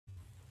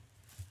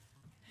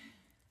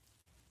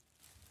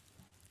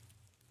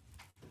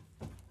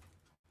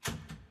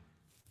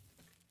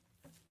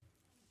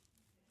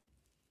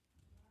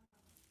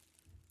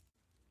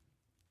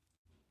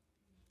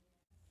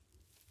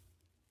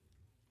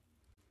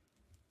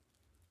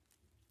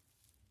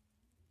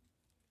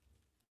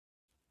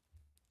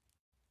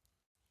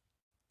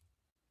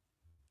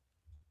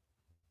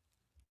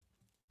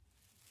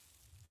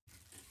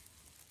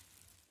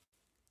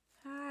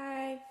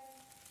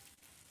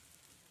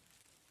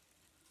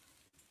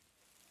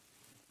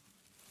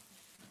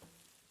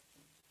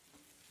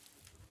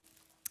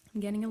I'm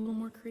getting a little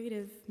more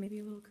creative, maybe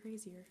a little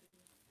crazier.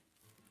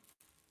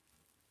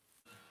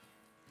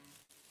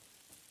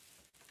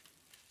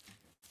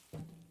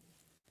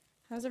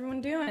 How's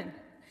everyone doing?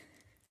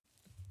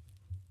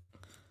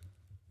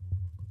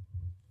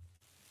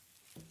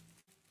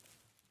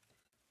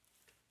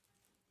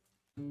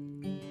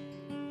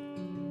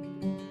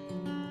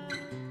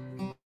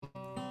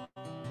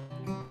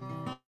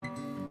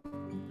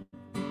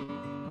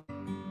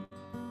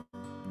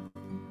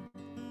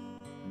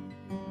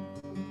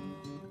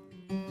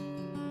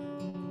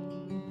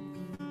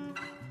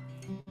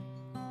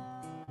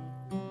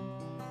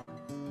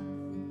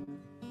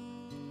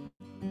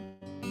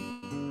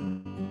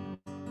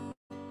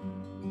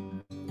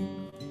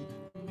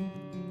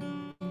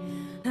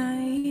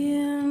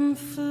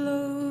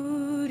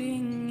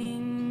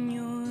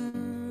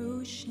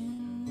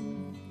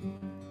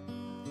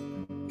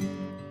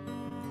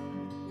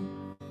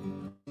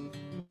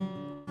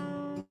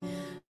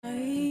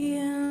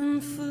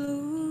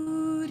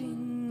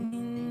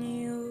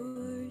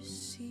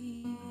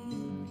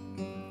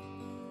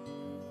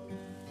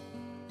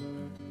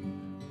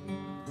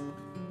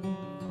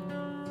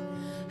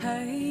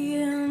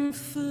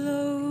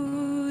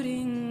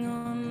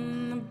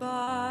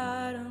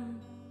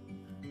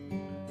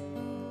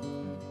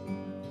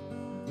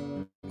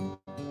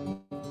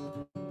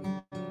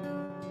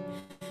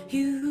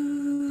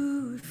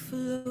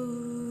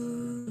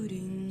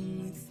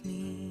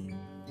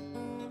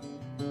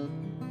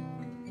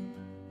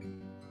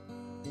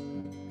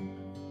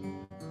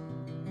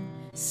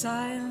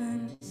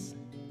 Silence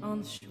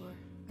on the shore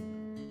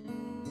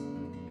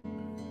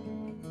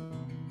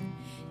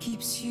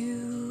keeps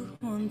you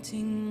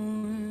wanting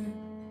more,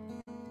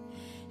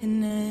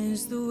 and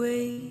as the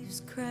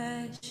waves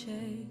crash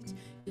at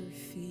your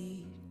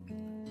feet,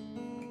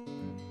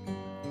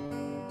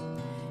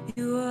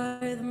 you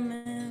are the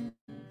man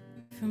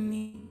for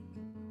me.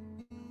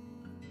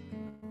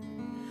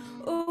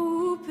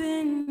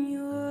 Open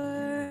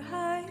your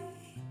eyes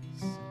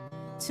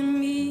to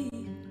me.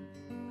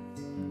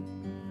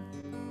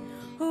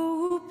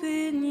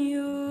 Open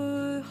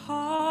your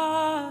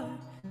heart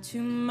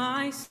to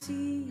my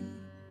sea.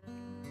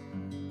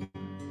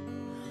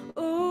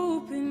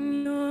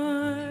 Open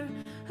your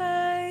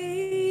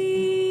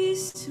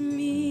eyes to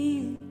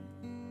me.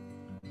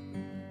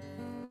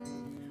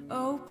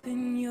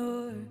 Open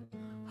your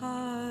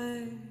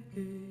heart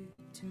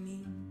to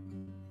me.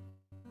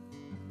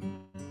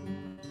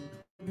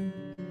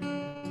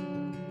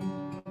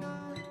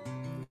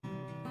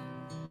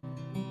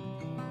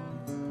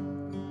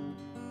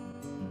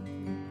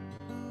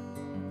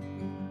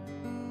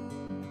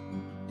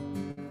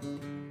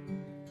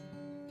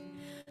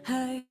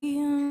 I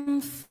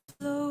am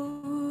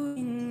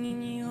floating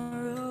in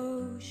your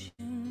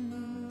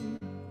ocean.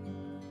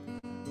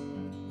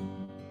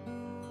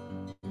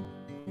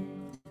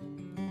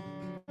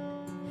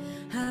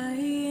 I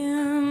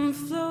am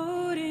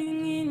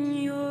floating in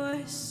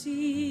your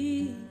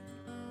sea.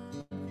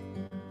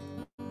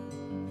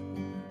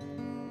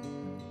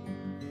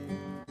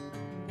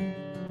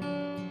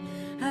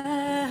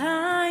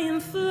 I am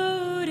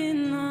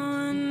floating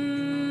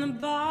on the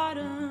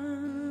bottom.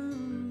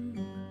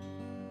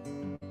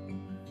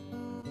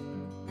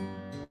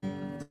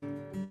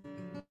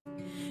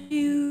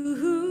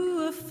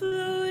 You are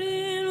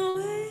floating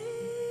away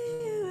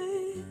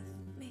with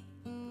me.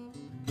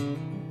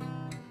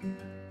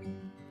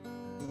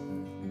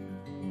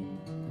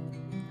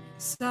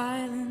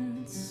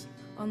 Silence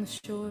on the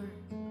shore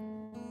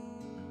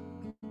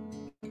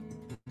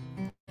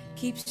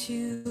keeps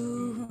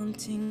you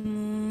wanting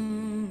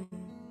more,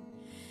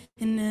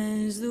 and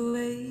as the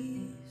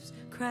waves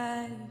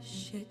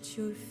crash at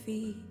your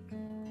feet,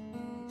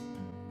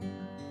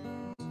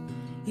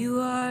 you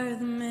are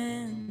the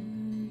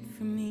man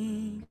for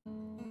me.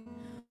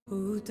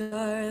 Oh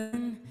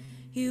darling,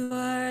 you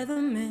are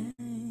the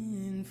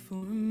man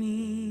for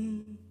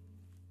me.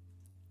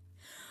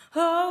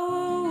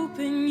 Oh,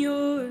 open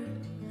your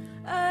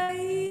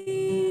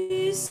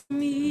eyes to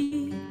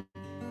me.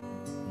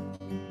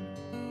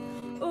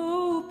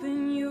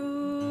 Open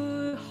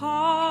your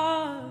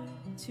heart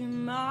to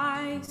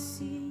my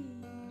sea.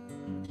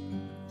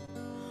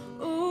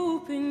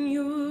 Open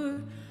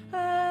your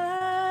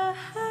eyes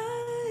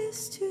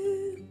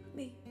to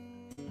me.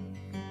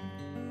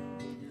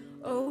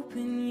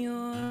 Open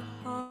your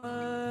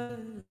heart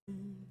to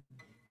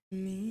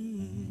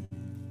me.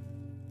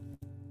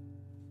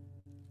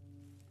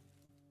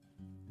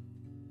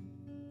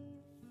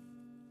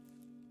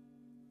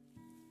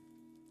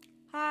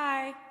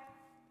 Hi.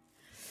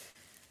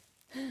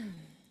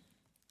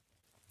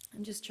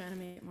 I'm just trying to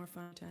make it more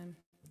fun time.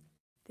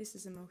 This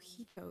is a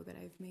mojito that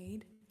I've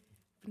made.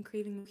 I've been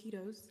craving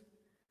mojitos.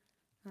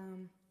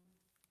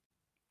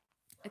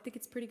 I think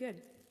it's pretty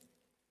good.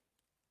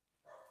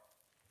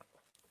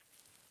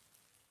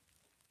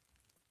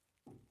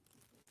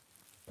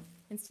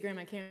 Instagram,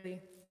 I can't really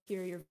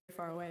hear you very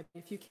far away, but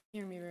if you can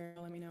hear me very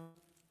well, let me know.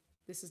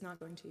 This is not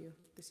going to you.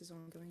 This is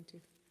only going to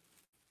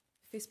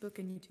Facebook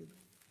and YouTube.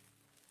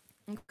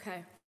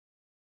 Okay.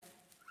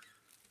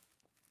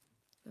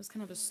 That was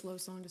kind of a slow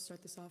song to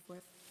start this off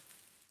with.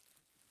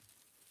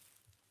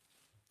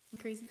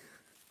 Crazy.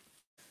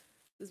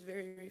 It was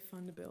very, very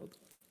fun to build.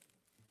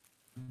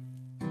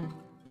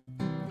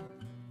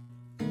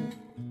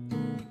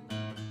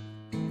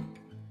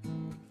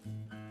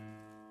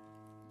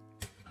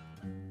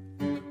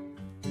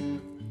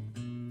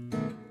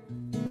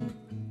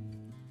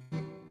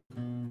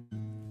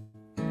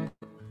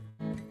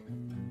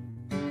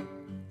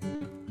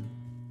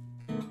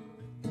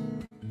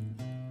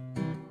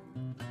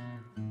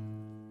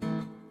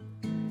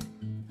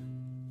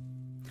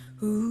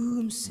 Ooh,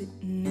 I'm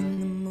sitting in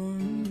the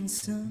morning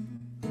sun.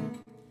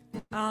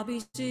 I'll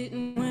be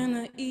sitting when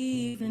the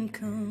evening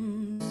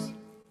comes.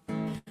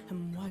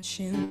 I'm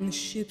watching the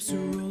ships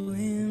roll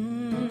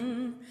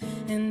in,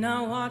 and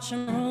I watch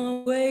them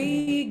roll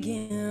away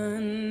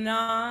again.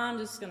 I'm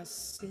just gonna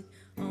sit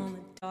on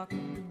the dock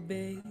of the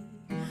bay,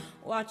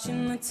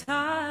 watching the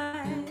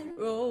tide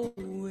roll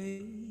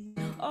away.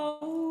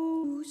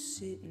 Oh,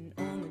 sitting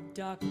on the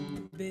dock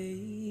of the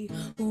bay,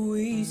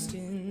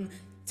 wasting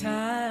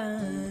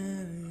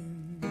time.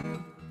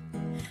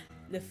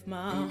 Left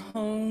my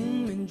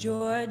home in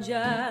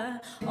Georgia,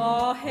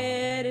 all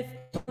headed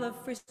for the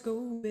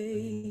Frisco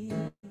Bay.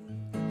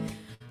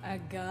 I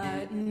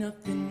got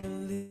nothing to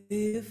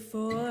live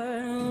for,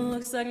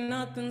 looks like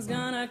nothing's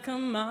gonna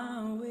come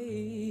my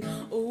way.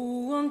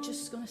 Oh, I'm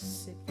just gonna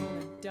sit on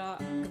the dock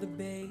of the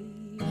bay,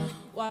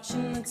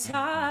 watching the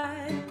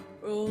tide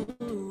roll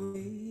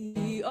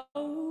away.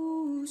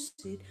 Oh,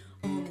 sit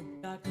on the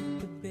dock of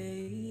the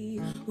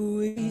bay,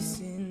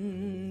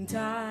 wasting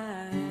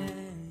time.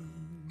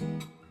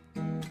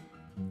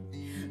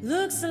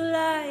 Looks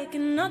like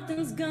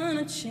nothing's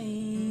gonna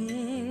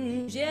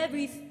change,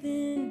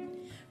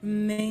 everything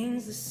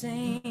remains the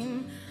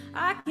same.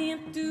 I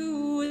can't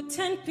do what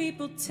 10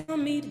 people tell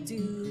me to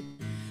do,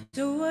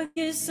 so I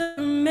guess I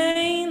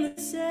remain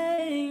the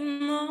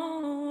same.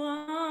 Oh,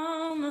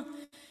 I'm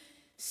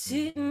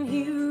sitting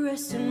here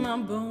resting my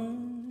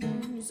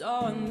bones.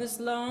 Oh, and this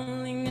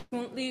loneliness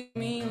won't leave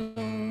me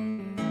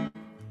alone.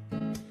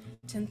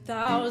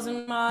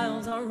 10,000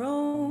 miles I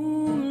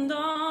roamed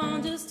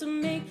on just to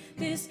make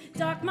this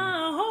dock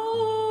my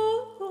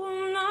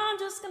home. I'm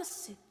just gonna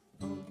sit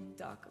on the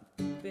dock of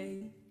the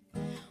bay,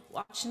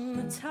 watching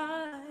the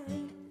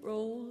tide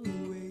roll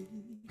away.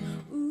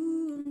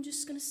 Ooh, I'm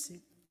just gonna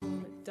sit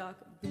on the dock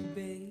of the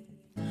bay,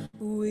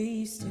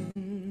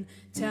 wasting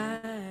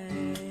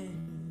time.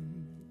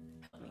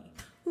 Help me.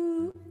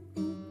 Ooh.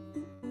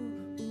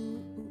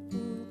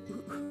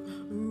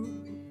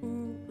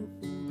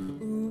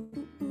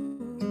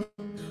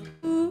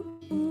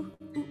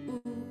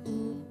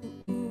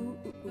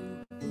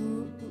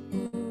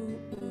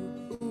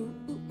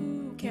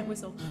 Can't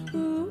whistle.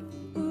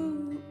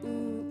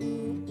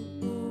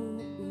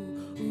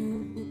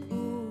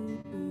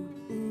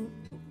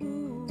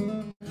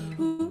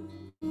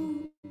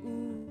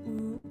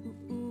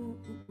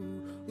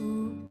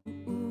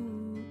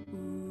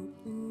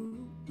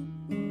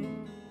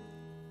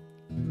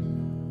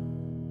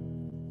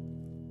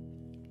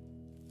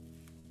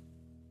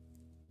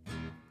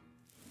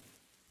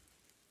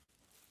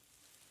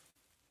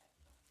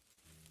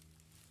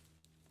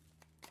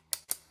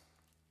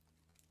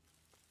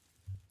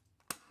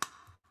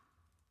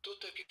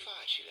 Tutto è più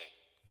facile.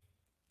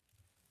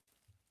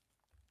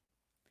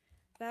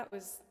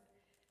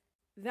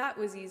 That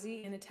was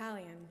easy in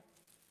Italian.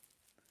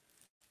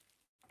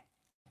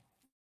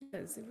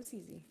 It was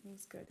easy. It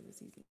was good. It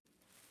was easy.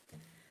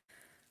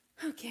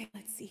 Okay,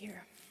 let's see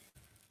here.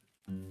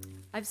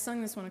 I've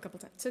sung this one a couple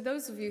times. To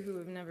those of you who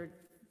have never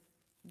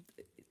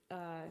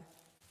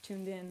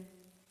tuned in,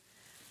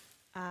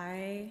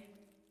 my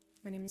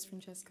name is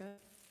Francesca.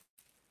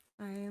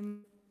 I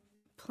am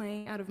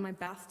playing out of my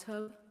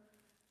bathtub.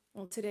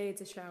 Well, today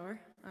it's a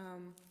shower.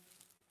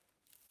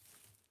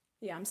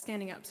 Yeah, I'm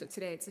standing up, so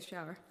today it's a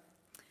shower.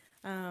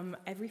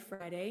 Every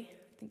Friday,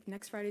 I think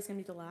next Friday is going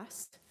to be the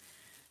last,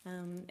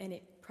 and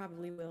it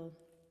probably will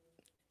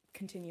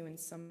continue in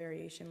some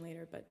variation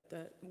later, but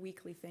the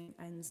weekly thing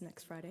ends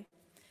next Friday.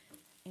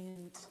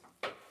 And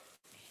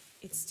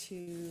it's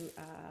to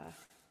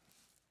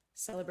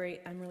celebrate,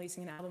 I'm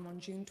releasing an album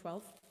on June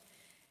 12th,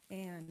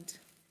 and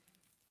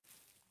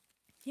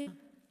yeah,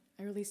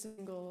 I released a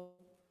single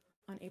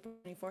on April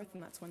 24th,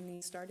 and that's when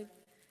these started,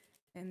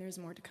 and there's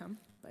more to come,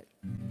 but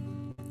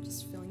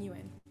just filling you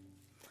in.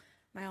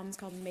 My album's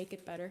called Make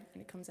It Better,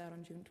 and it comes out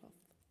on June 12th.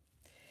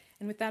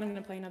 And with that, I'm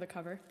going to play another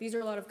cover. These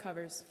are a lot of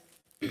covers,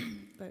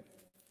 but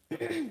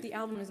the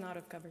album is not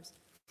of covers.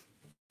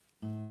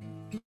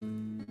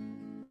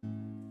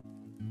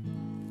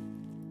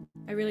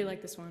 I really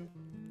like this one.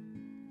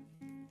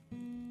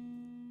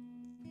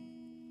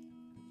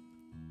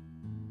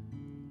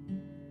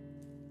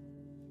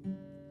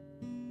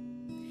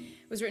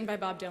 It was written by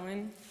Bob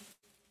Dylan,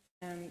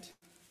 and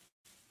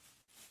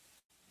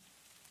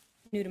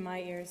new to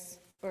my ears,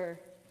 or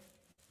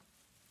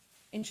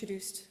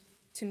introduced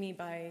to me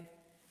by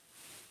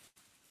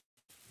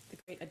the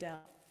great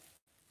Adele.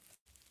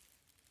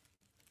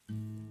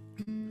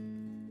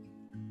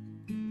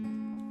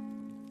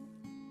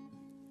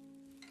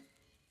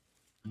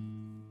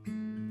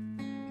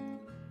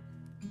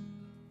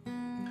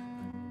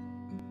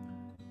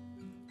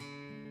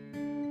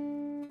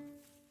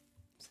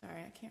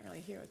 can't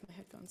really hear with my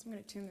headphones. I'm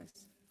going to tune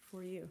this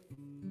for you.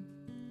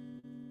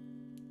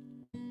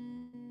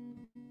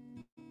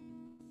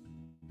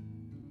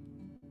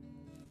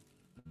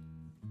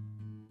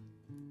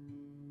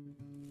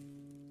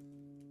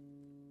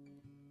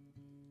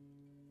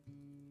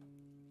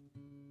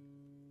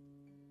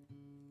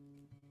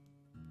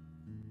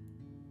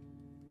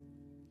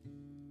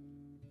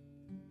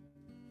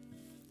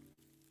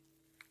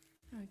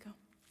 There we go.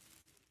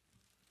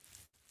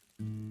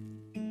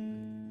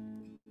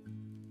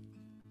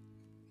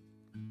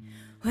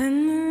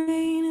 When the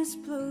rain is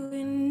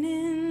blowing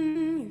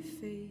in your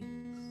face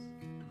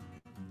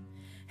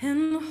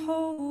and the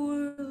whole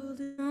world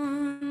is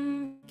on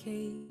your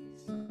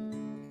case,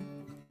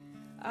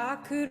 I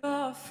could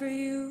offer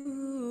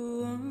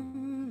you an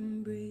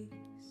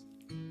embrace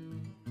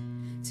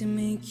to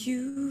make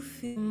you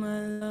feel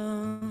my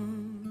love.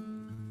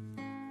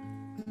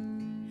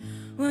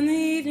 When the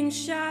evening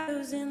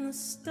shadows and the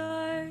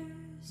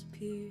stars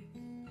appear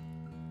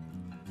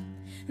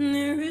and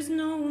there is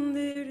no one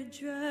there to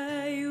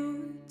dry your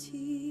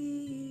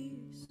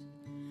tears,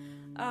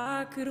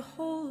 I could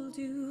hold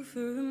you for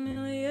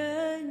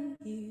 1,000,000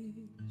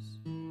 years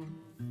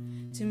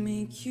to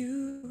make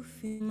you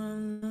feel my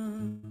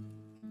love.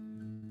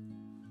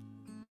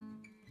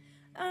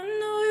 I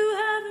know you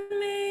haven't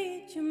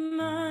made your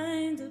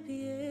mind up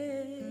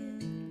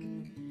yet,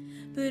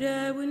 but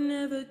I would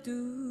never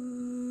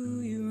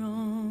do you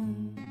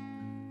wrong.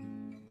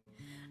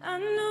 I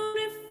know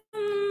it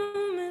from the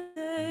moment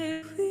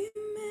that we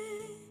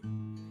met,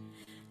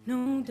 no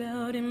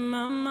doubt in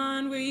my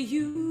mind where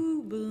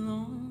you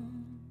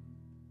belong.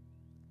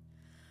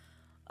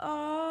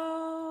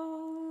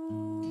 Oh,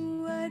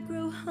 I'd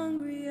grow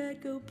hungry,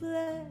 I'd go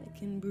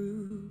black and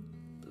blue.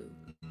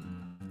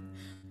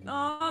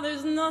 No,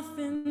 there's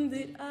nothing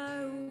that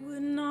I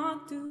would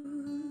not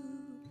do.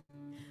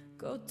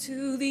 Go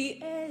to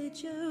the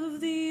edge of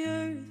the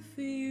earth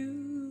for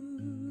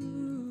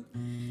you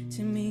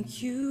to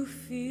make you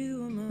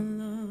feel my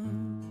love.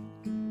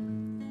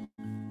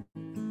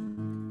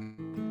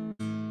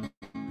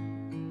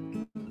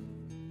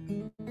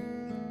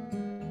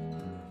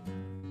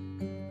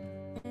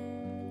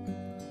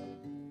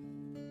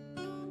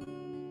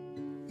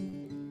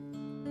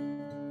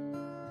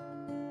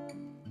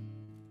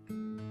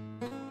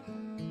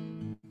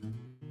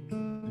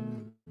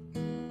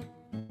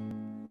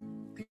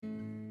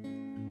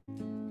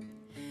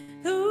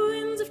 The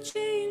winds of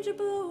change are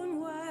blowing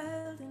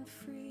wild and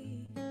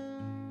free,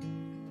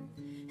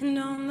 and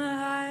on the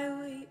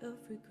highway of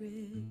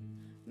regret,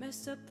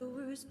 messed up the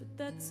worst, but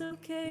that's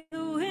okay.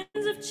 The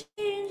winds of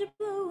change are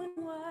blowing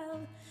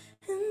wild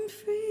and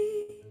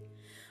free.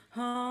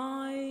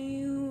 Oh,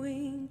 you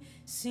ain't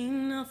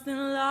seen nothing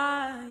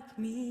like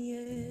me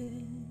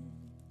yet.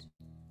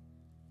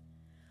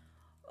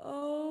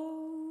 Oh,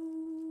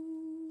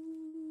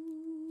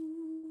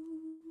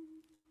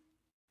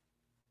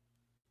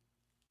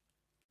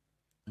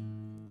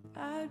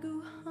 I'd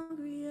go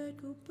hungry, I'd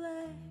go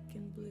black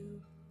and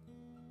blue.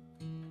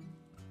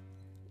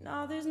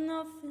 Now there's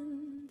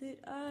nothing that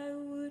I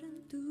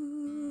wouldn't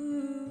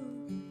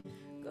do.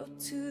 Go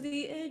to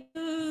the edge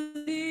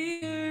of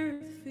the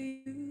earth for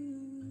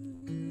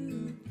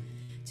you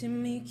to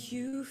make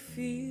you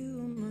feel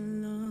my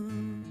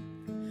love.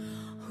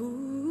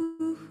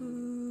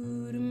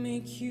 Ooh, to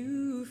make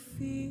you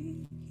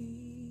feel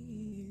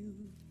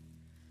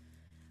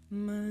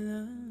my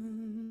love.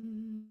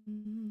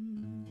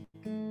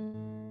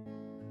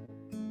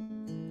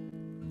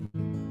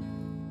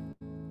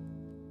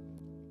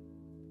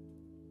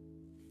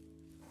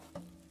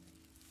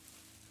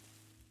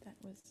 That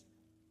was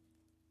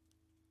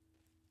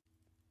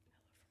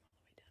Hello from all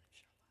the way down in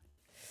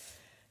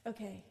Charlotte.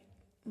 Okay,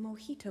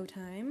 mojito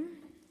time.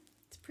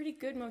 It's a pretty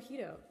good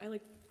mojito. I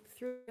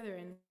threw it together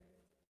in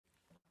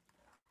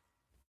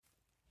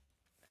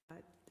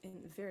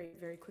very,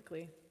 very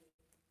quickly.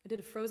 I did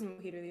a frozen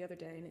mojito the other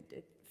day and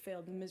it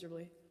failed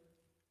miserably.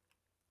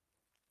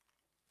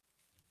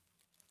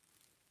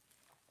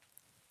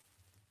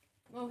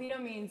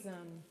 Mojito means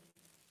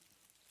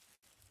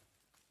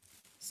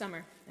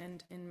summer,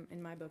 and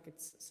in my book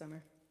it's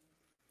summer.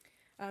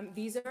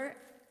 These are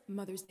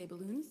Mother's Day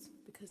balloons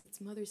because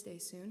it's Mother's Day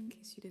soon, in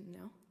case you didn't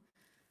know.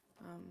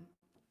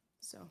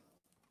 So,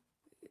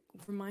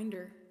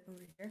 reminder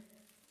over here.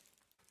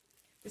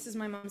 This is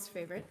my mom's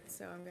favorite,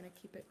 so I'm going to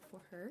keep it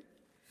for her.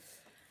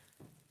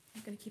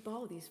 I'm going to keep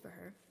all of these for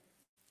her.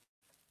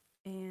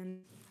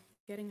 And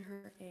getting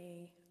her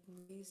a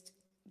raised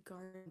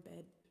garden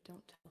bed,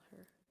 don't tell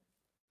her.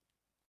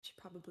 She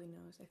probably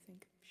knows, I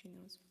think she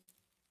knows.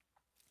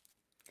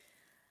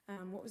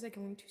 What was I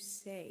going to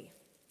say?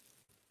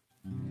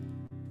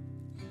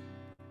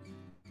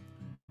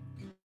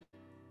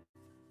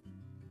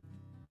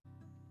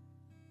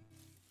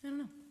 I don't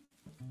know.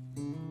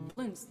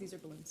 Balloons, these are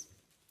balloons.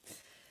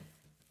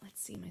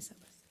 Let's see my set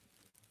list.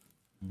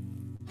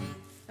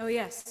 Oh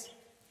yes.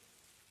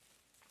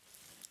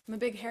 I'm a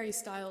big Harry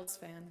Styles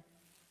fan.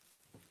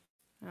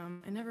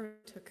 I never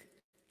took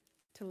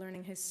to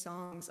learning his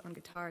songs on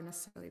guitar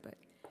necessarily, but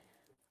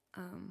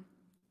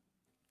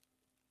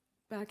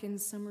back in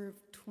summer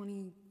of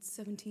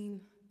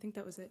 2017. I think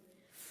that was it.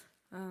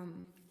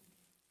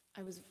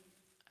 I was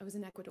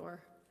in Ecuador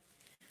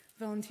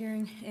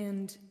volunteering,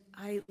 and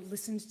I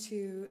listened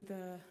to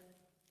the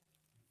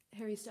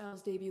Harry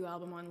Styles debut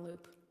album on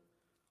loop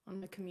on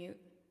my commute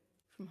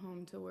from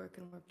home to work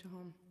and work to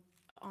home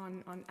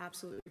on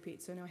absolute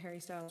repeat. So now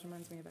Harry Styles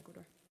reminds me of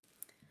Ecuador.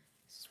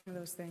 This is one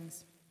of those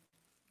things.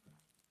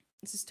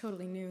 This is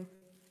totally new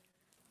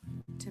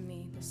to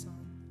me, this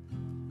song.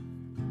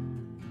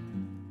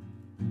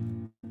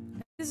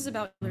 This is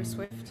about Taylor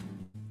Swift.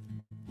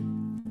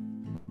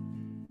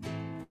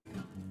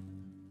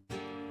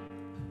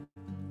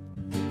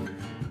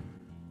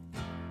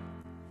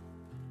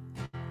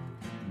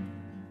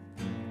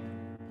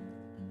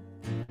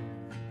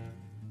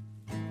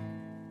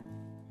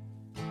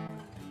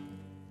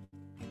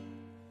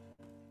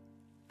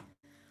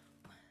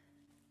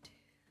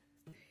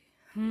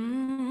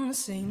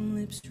 Same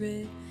lips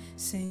red,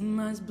 same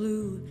eyes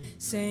blue,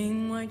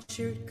 same white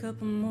shirt,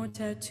 couple more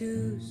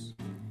tattoos.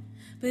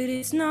 But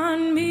it's not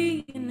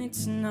me and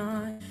it's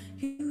not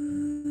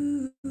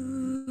you.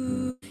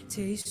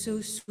 Tastes so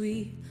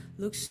sweet,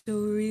 looks so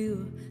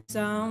real,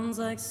 sounds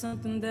like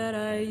something that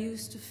I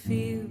used to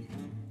feel.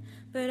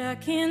 But I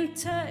can't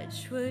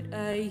touch what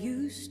I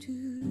used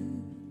to.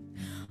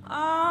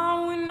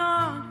 Oh, we're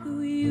not who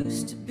we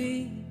used to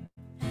be.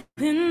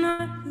 We're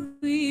not who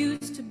we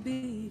used to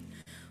be.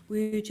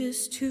 We're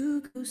just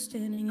two ghosts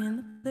standing in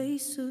the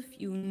place of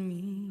you and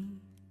me.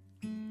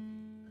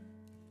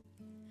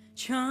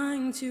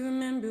 Trying to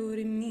remember what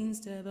it means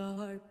to have a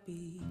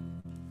heartbeat.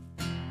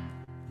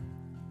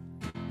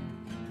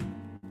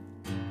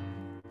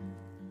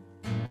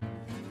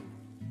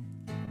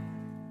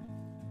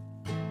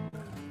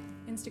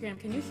 Instagram,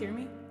 can you hear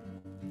me?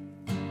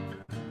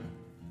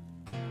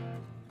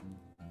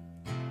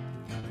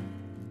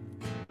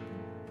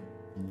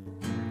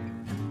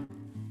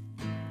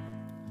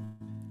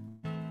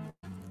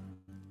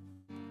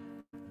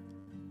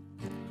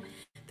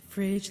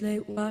 Fridge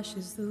light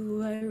washes the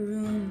white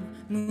room,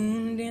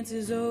 moon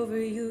dances over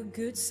your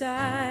good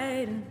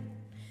side, and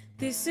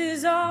this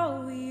is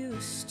all we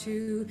used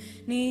to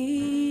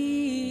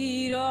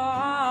need.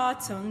 Oh,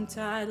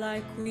 tongue-tied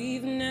like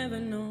we've never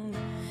known,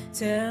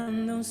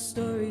 telling those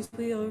stories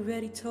we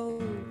already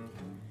told,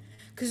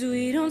 'cause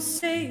we don't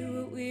say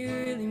what we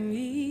really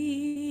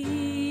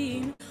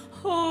mean.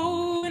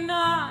 Oh, we're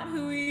not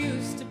who we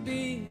used to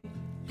be.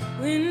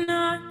 We're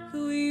not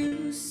who we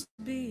used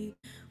to be.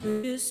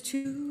 We're just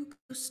two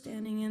ghosts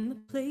standing in the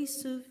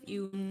place of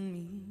you and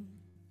me.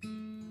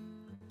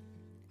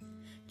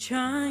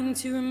 Trying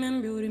to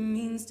remember what it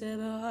means to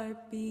have a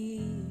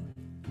heartbeat.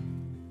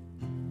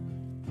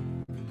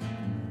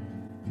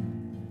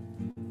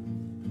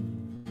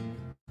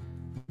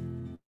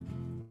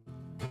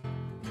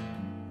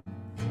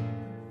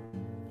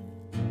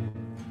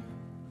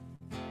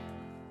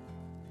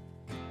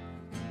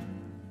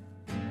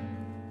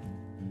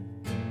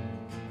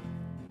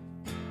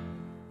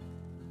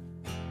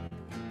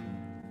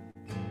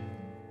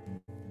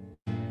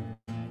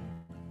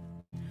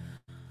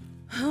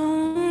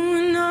 Oh,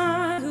 we're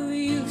not who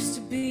we used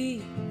to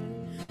be.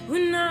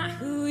 We're not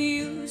who we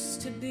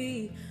used to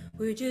be.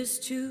 We're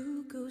just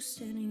two ghosts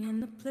standing in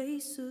the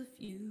place of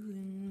you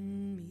and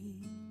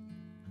me.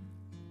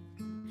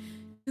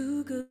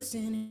 Two ghosts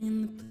standing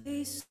in the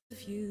place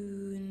of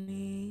you and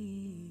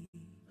me.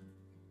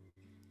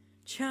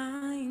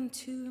 Trying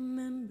to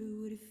remember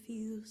what it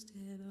feels to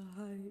have a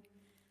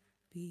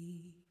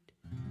heartbeat.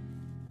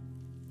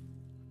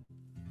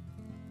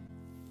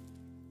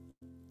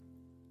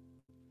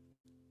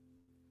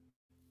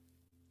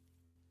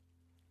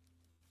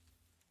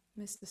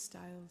 Mr.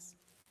 Styles,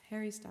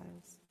 Harry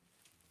Styles.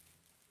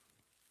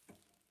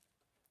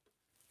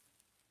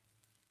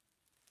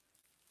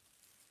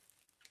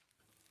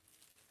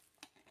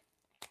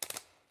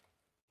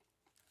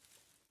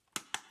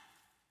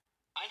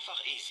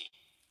 Einfach easy.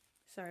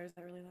 Sorry, was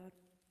that really loud?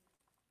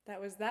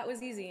 That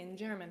was easy in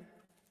German.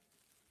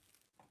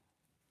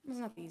 It was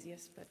not the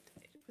easiest, but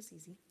it was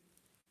easy.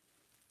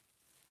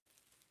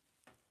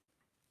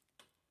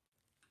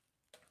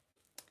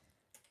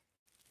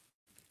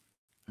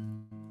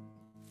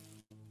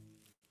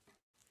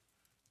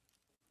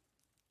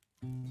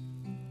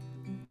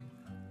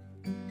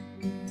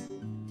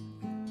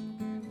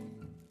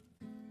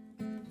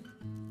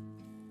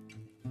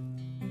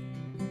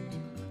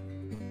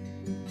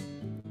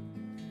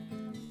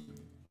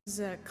 This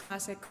is a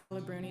classic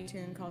Carla Bruni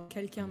tune called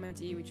Quelqu'un m'a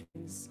dit, which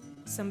means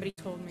somebody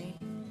told me.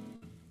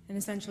 And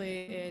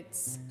essentially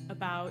it's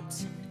about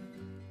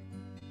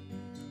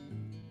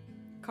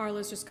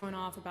Carla's just going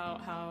off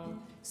about how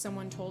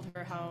someone told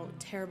her how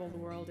terrible the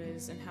world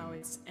is and how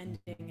it's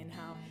ending and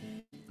how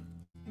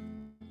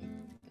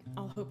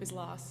all hope is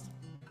lost.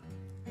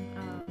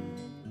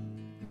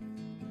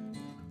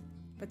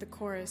 But the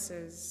chorus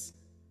is,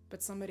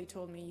 but somebody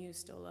told me you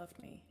still loved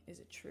me. Is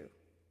it true?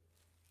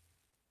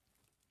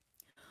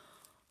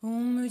 On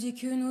me dit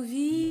que nos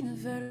vies ne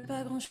valent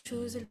pas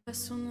grand-chose, elles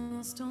passent en un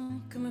instant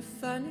comme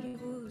fanent les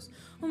roses.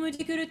 On me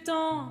dit que le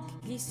temps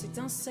qui glisse est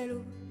un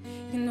salaud,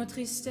 que nos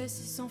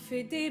tristesses s'en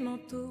fait des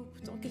manteaux.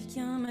 Pourtant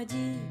quelqu'un m'a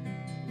dit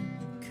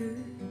que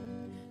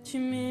tu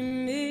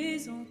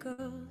m'aimais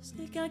encore. C'est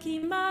quelqu'un qui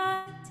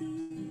m'a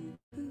dit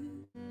que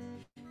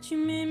tu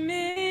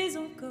m'aimais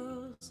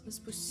encore.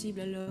 Serait-ce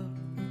possible alors?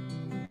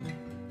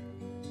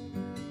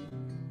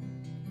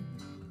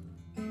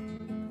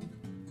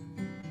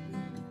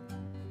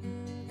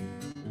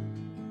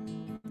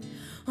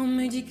 On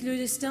me dit que le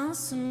destin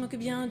se moque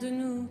bien de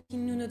nous,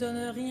 qu'il nous ne donne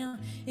rien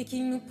et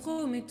qu'il nous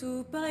promet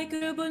tout. Pareil que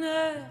le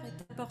bonheur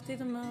est à portée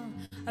de main.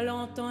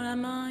 Alors on tend la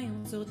main et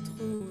on se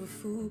retrouve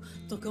fou.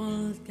 Tant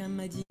quand quelqu'un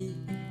m'a dit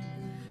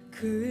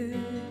que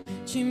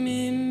tu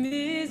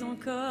m'aimais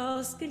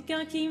encore. C'est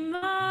quelqu'un qui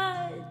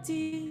m'a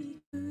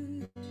dit que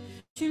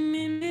tu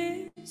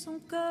m'aimais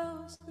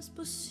encore. Serait-ce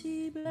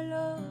possible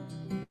alors?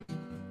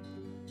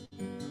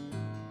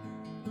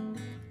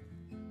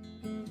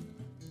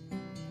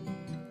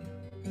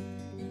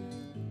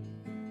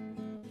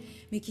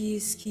 Mais qui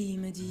est-ce qui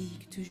m'a dit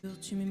que toujours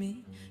tu m'aimais?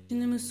 Je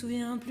ne me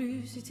souviens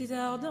plus, c'était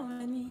tard dans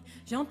la nuit.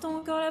 J'entends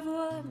encore la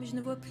voix, mais je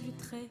ne vois plus les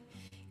traits.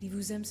 Il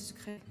vous aime, c'est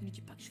secret, ne lui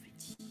dis pas que je le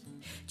dis.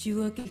 Tu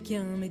vois,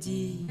 quelqu'un m'a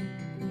dit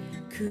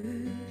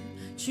que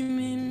tu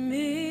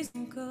m'aimais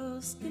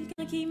encore. C'est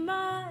quelqu'un qui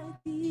m'a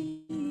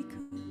dit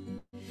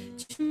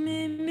que tu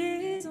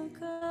m'aimais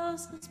encore.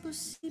 Serait-ce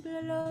possible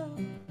alors?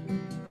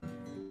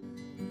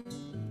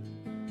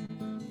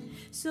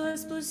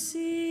 Serait-ce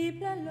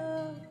possible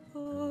alors?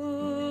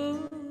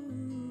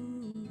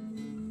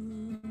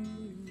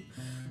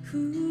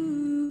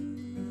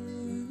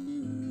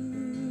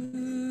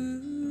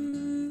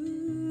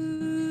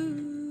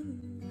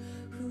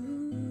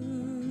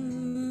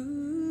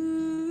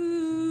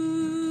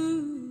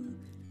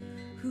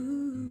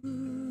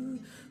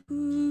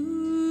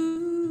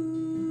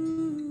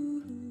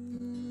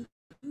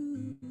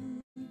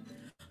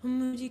 On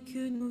me dit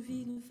que nos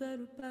vies ne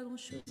valent pas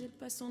grand-chose, elles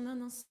passent en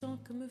un instant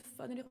comme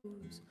fanent les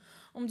roses.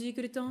 On me dit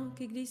que le temps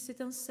qui glisse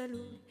est un salaud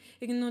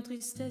et que nos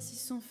tristesses y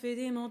sont fait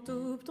des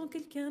manteaux. Pourtant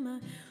quelqu'un m'a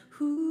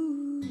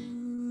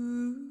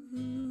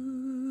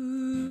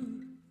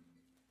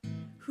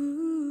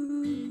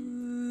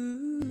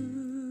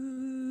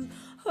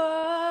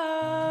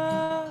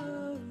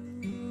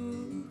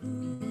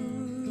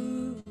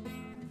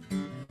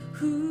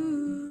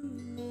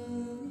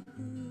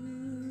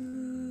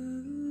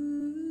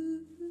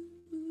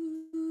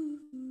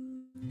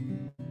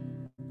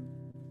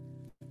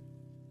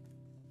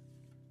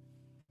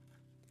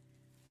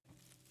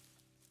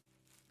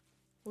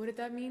What did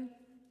that mean?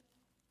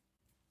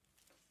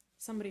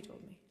 Somebody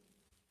told me.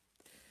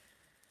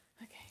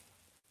 Okay.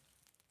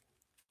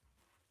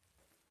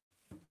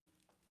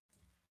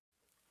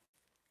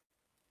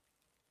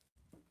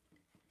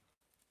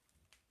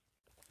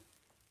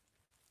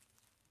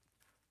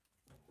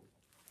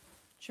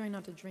 Try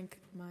not to drink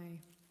my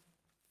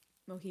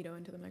mojito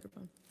into the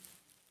microphone.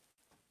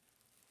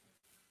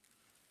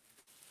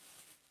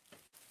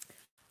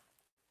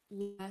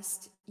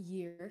 Last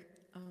year,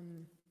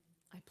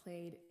 I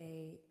played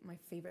my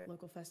favorite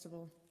local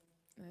festival.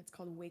 It's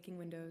called Waking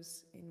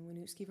Windows in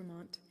Winooski,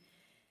 Vermont.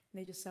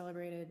 And they just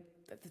celebrated,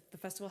 the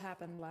festival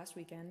happened last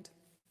weekend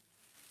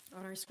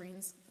on our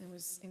screens. It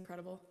was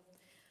incredible.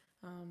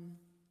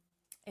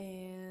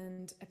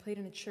 And I played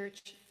in a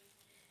church,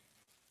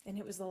 and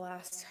it was the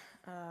last,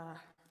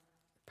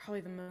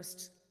 probably the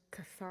most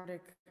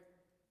cathartic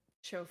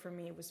show for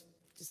me. It was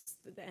just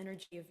the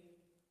energy of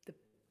the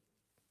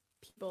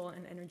people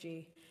and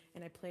energy.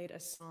 And I played a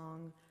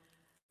song,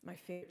 my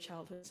favorite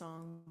childhood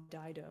song,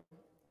 Dido,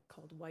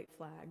 called White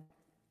Flag.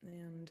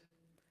 And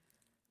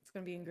it's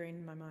going to be ingrained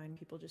in my mind,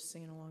 people just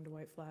singing along to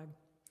White Flag.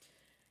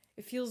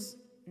 It feels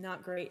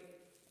not great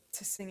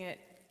to sing it,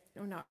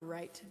 or not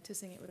right to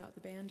sing it without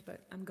the band,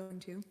 but I'm going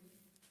to.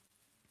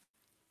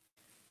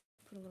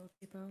 Put a little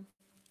capo.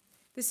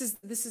 This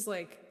is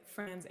like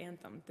Fran's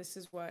anthem. This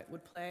is what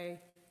would play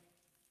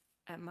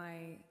at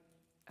my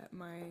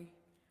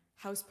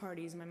house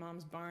parties in my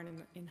mom's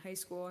barn in high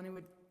school, and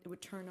it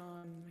would turn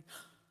on, and I'm like,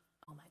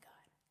 oh my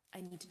God,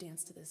 I need to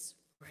dance to this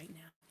right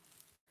now.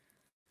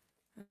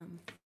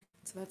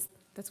 So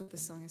that's what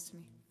this song is to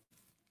me.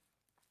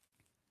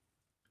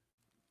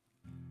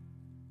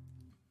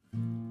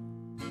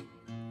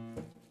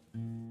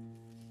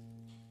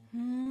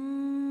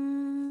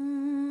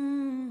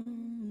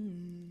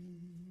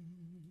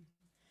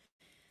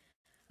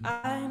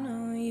 I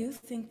know you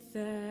think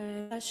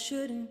that I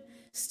shouldn't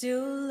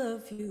still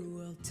love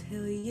you, I'll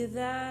tell you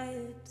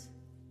that.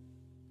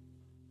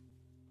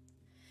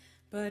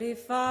 But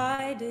if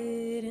I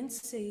didn't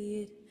say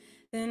it,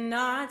 then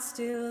I'd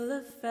still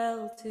have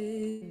felt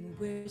it. And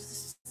where's the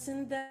sense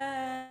in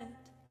that?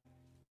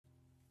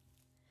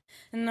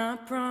 And I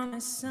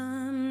promise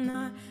I'm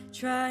not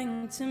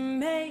trying to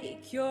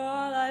make your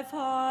life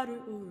harder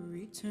or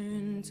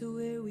return to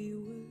where we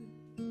were.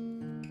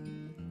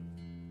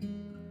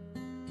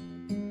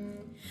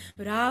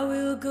 But I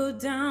will go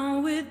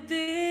down with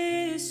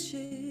this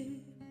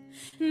ship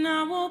and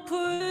I won't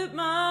put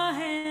my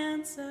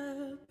hands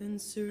up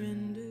and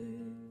surrender.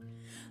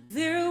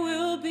 There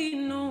will be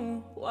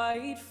no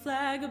white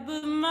flag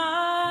above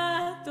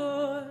my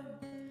door.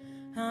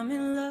 I'm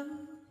in love,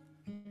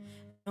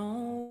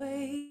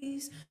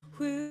 always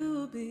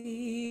will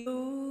be.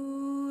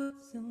 Oh,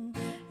 so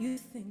you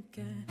think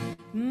I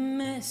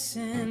mess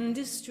and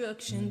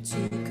destruction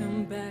to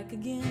come back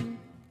again?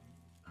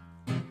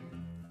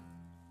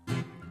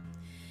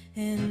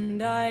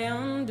 And I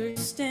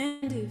understand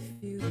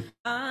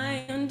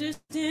I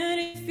understand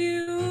if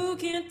you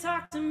can't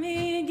talk to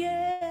me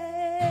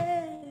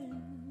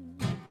again.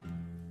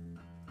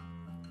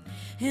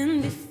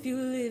 And if you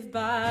live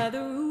by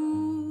the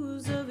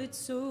rules of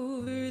it's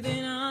over,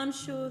 then I'm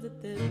sure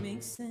that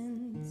makes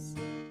sense.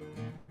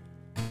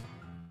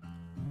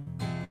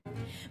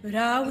 But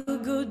I will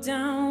go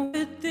down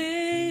with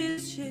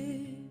this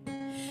ship,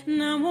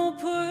 and I won't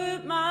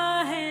put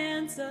my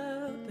hands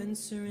up and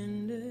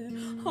surrender.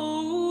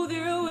 Oh,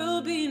 there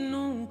will be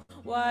no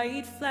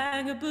white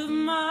flag above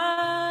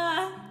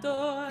my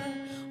door.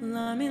 Well,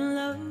 I'm in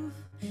love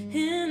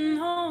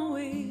and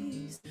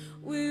always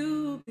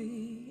will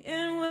be.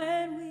 And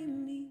when we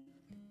meet,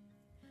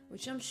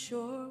 which I'm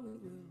sure we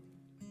will,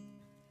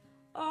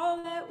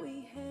 all that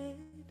we had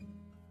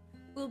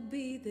will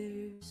be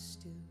there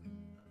still.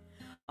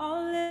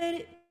 I'll let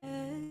it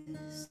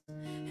pass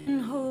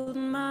and hold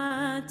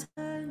my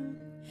tongue,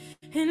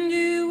 and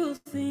you will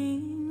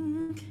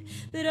think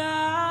that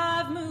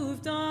I've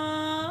moved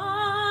on.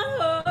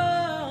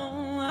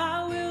 Oh,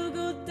 I will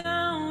go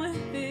down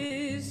with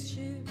this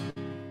ship,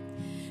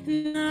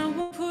 and I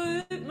will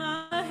put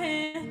my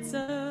hands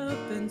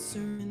up and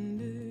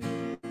surrender.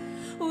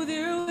 Oh,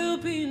 there will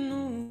be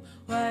no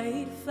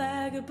white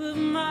flag above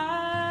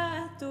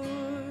my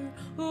door.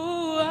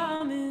 Oh,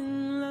 I'm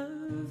in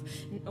love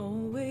and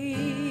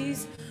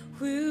always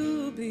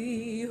will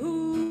be.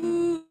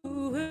 Who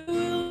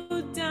will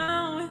go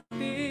down with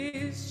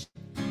this?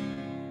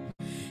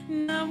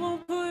 And I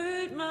won't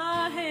put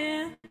my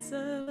hands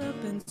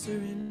up and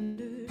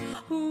surrender.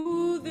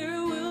 Oh,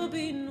 there will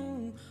be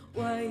no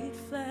white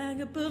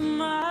flag above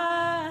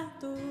my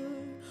door.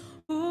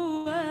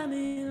 Oh, I'm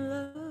in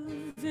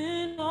love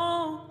and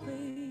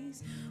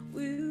always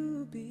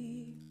will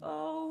be.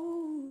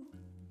 Oh,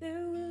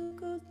 there will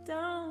go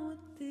down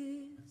with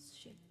this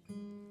ship,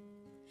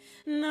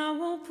 and I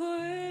won't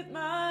put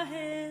my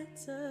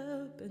hands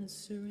up and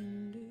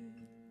surrender.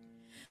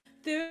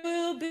 There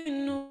will be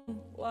no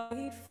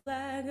white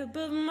flag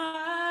above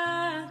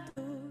my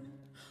door.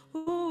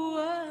 Oh,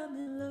 I'm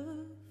in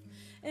love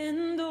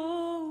and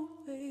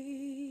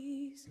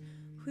always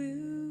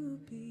will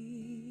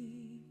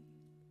be.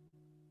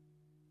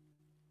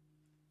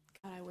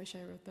 God, I wish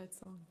I wrote that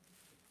song.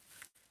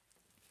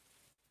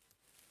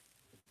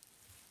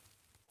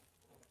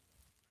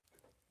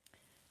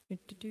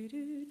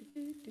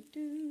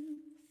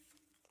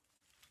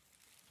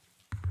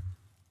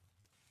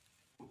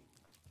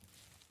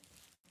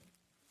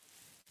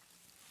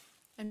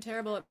 I'm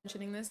terrible at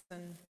mentioning this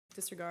and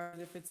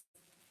disregard if it's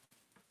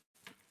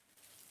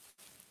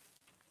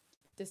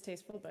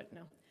distasteful, but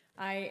no.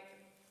 I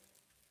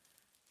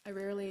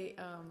rarely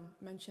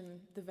mention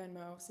the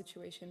Venmo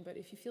situation, but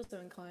if you feel so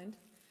inclined,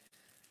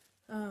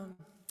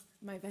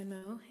 my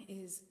Venmo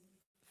is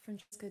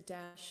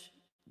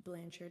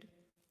Francesca-Blanchard.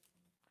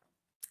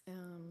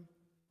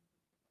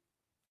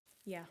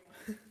 Yeah,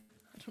 I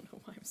don't know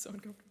why I'm so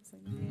uncomfortable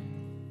saying that.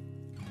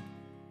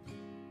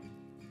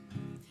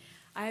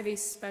 I have a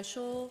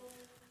special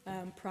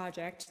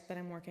project that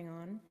I'm working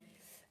on.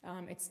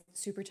 It's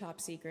super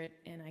top secret,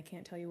 and I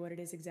can't tell you what it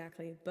is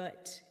exactly,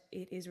 but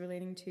it is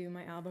relating to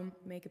my album,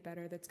 Make It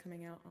Better, that's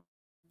coming out on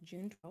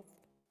June 12th.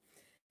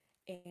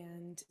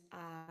 And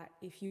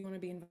if you want to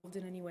be involved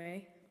in any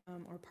way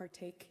or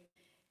partake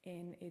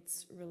in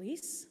its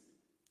release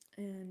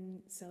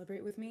and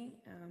celebrate with me,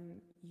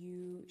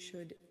 you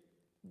should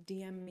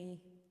DM me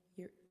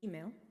your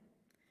email,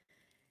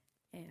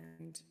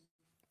 and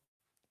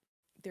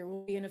there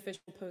will be an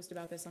official post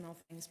about this on All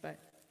Things, but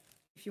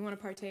if you want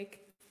to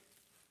partake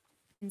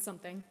in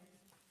something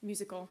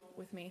musical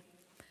with me,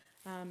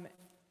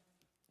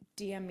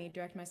 DM me,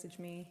 direct message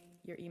me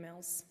your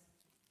emails.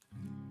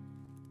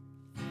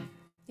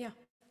 Yeah.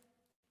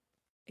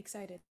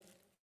 Excited.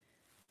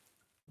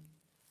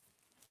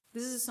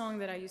 This is a song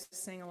that I used to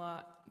sing a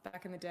lot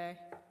back in the day.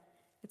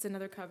 It's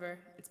another cover.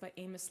 It's by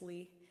Amos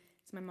Lee.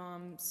 It's one of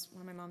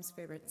my mom's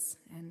favorites,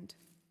 and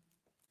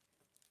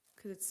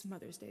because it's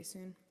Mother's Day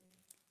soon,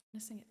 I'm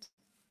gonna sing it.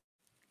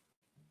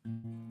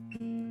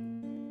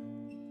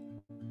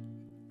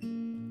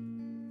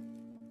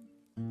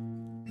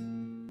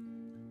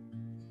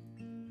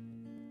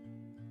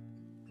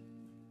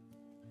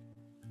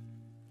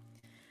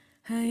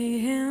 I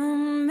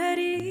am at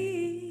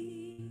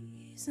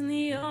ease in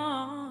the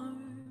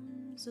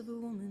arms of a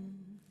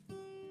woman,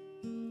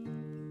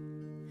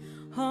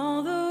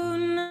 although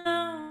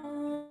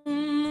now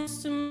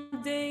most of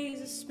my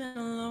days are spent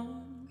alone.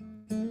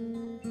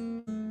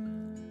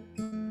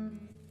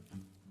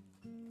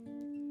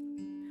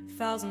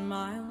 1,000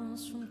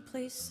 miles from the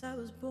place I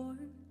was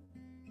born.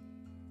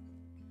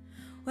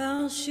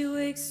 Well, she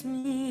wakes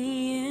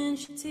me and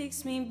she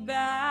takes me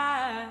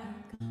back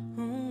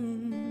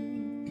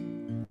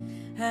home.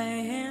 I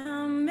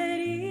am at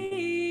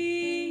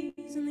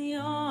ease in the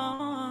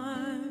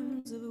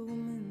arms of a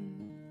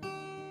woman.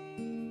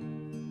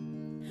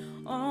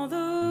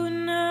 Although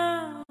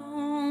now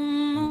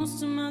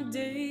most of my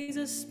days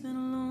are spent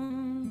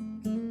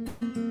alone.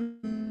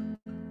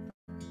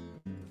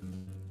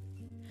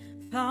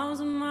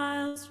 1,000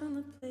 miles from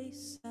the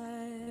place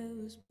I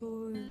was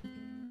born.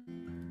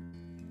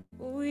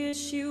 Oh yeah,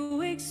 she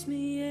wakes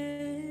me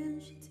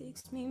and she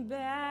takes me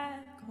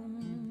back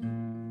home.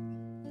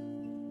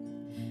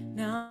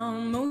 Now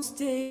most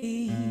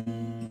days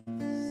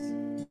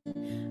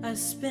I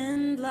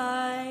spend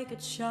like a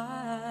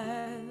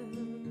child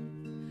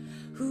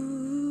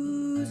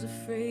who's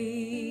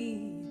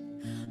afraid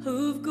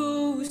of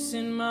ghosts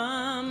in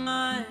my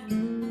mind.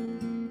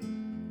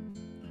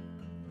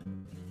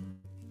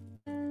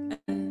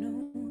 I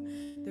know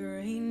there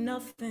ain't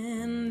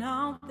nothing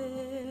out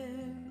there.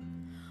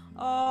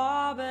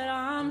 Oh, but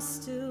I'm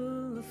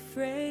still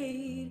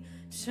afraid.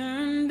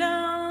 Turn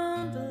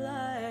down the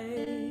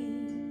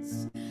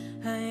lights.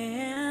 I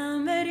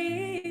am at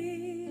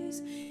ease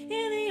in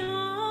the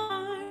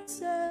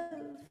arms of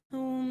a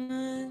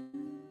woman.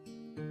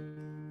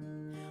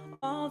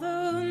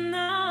 Although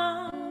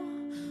now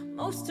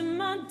most of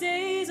my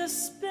days are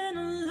spent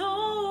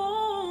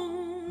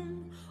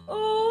alone.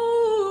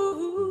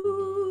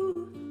 Oh,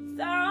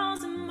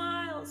 1,000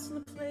 miles from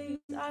the place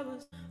I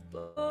was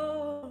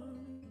born.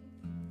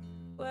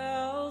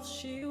 Well,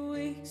 she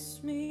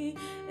wakes me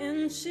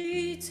and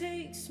she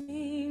takes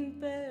me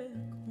back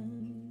home.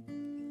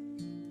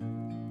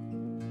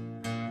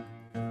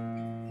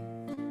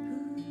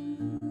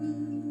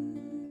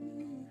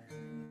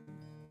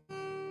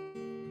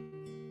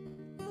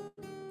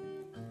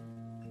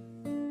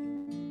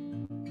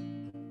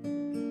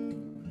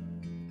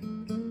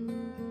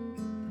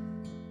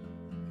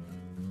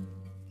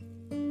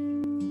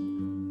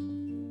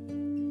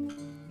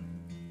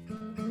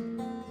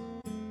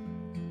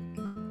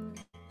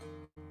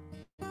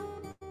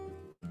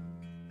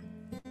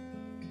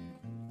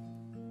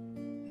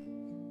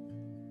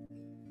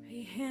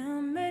 I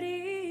am at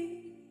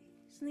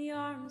ease in the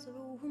arms of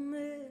a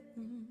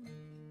woman.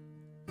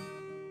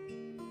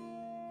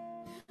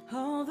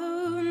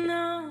 Although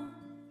now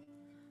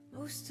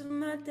most of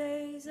my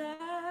days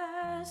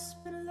I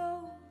spend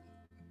alone.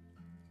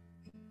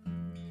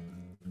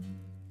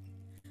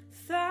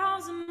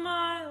 1,000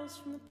 miles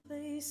from the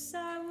place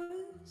I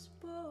was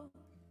born.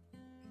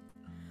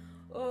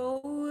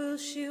 Oh, well,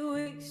 she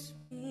wakes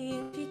me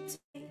and she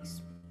takes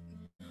me.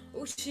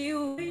 Oh, she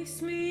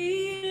wakes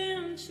me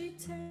and she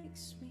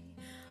takes me.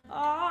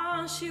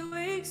 Oh, she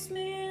wakes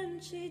me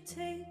and she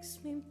takes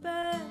me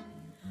back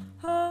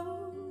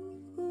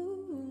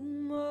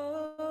home.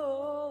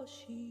 Oh,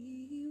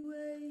 she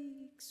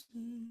wakes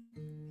me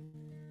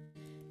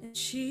and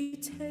she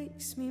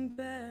takes me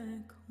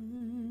back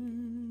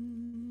home.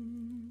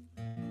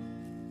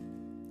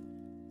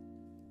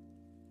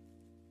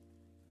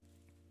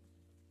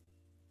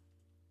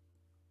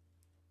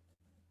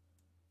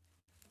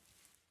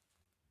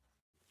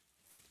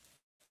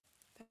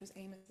 That was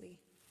Amos Lee.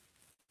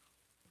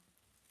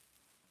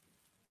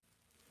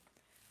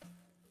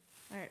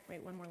 All right,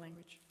 wait, one more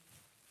language.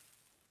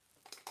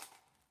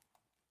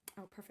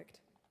 Oh, perfect.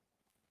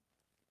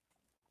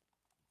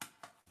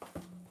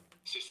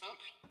 C'est simple.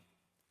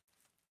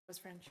 That was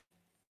French.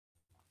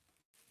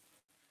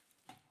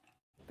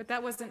 But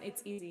that wasn't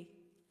it's easy.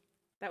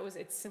 That was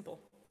it's simple.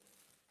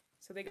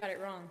 So they got it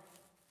wrong.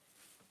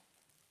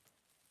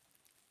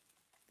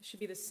 It should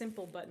be the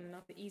simple button,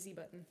 not the easy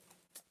button.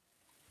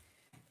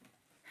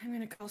 I'm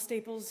gonna call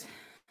Staples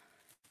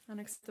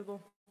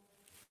unacceptable.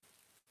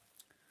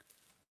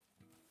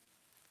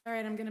 All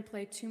right, I'm gonna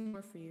play two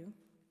more for you.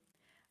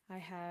 I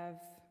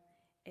have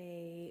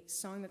a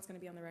song that's gonna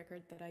be on the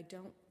record that I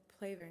don't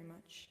play very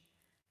much,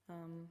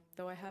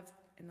 though I have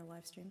in the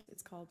live streams.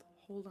 It's called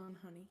Hold On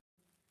Honey.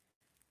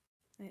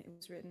 And it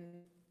was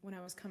written when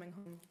I was coming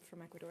home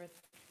from Ecuador.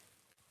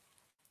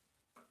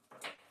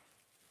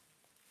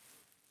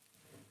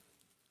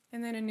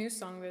 And then a new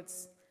song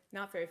that's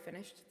not very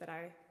finished that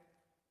I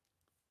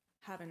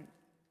haven't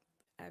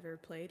ever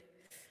played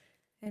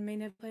and may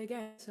never play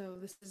again. So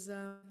this is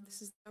the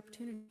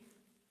opportunity.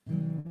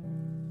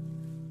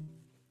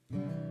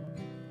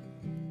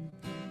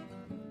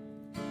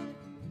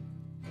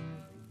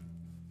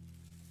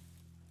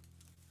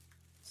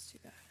 Let's do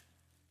that.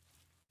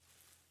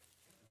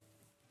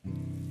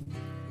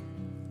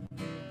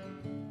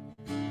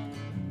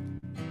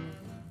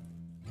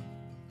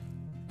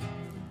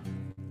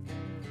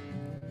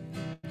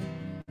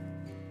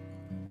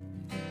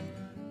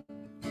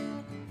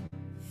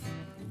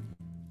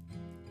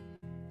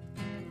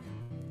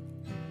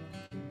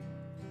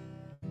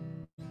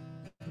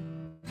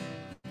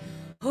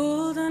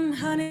 Hold on,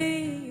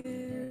 honey,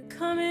 you're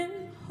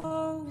coming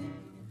home.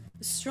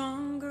 A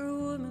stronger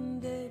woman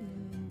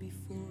than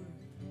before.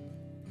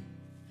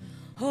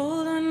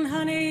 Hold on,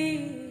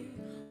 honey,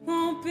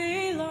 won't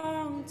be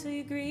long till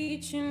you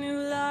greet your new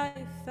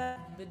life at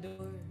the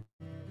door.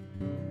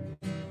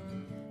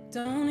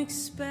 Don't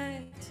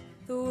expect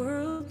the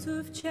world to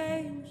have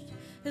changed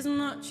as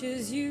much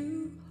as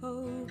you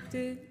hoped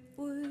it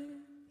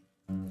would.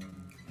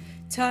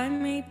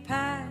 Time may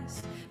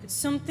pass, but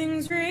some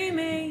things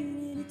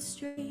remain, and it's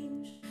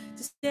strange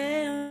to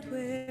stand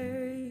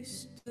where you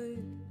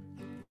stood.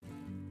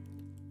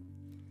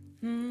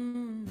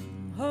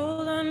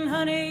 Hold on,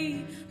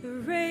 honey, the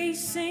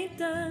race ain't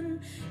done.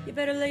 You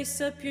better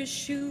lace up your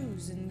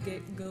shoes and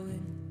get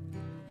going.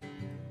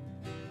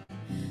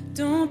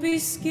 Don't be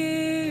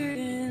scared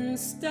and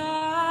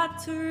start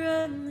to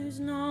run. There's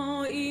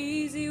no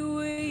easy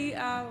way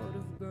out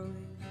of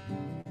growing.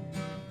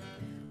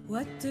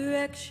 What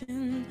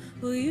direction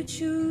will you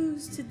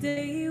choose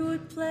today?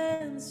 What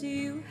plans do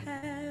you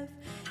have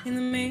in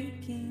the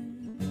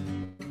making?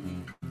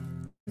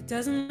 It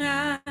doesn't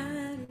matter.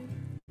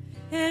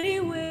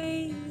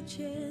 Anyway, the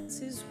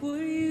chances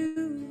were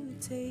you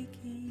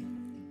taking.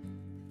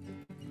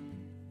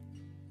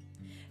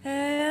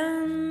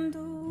 And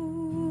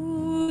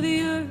oh,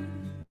 the earth,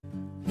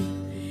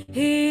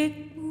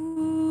 it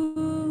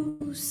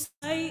moves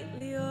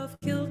slightly off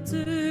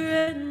kilter,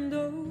 and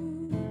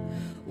oh,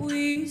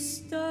 we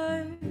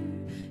start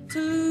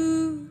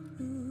to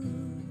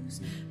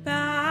lose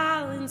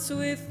balance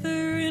with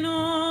her, and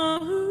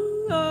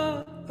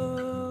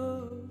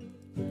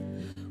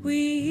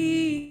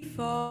we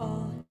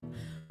fall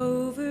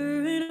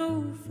over and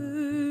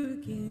over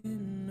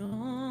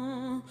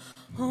again,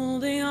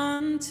 holding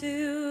on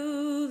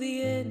till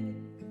the end.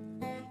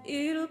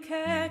 It'll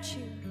catch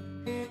you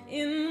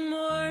in the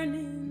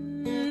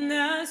morning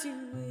as you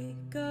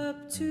wake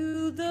up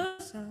to the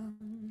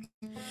sound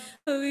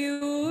of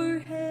your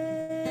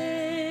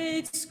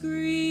head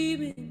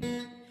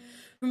screaming,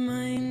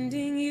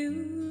 reminding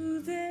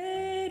you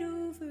that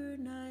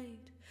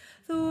overnight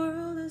the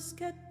world has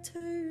kept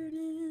turning.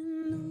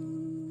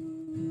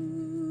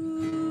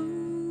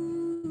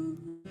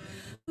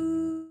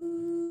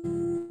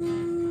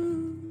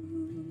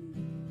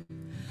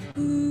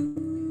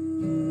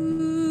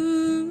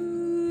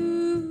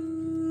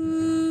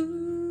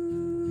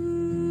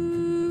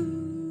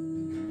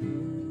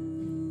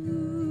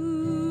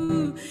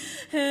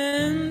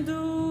 And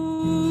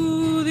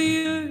oh,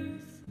 the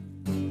earth,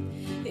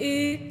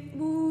 it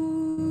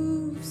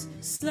moves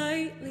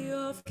slightly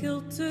off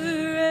kilter,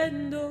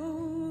 and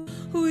oh,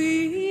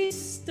 we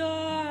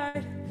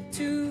start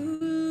to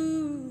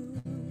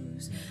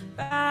lose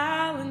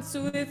balance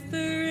with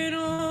her, and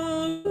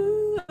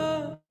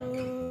oh,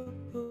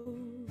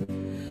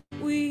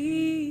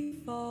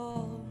 we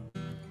fall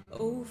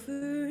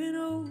over and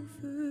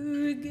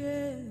over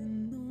again,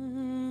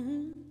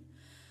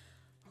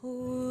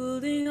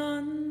 holding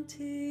on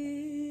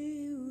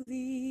till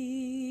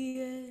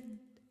the end.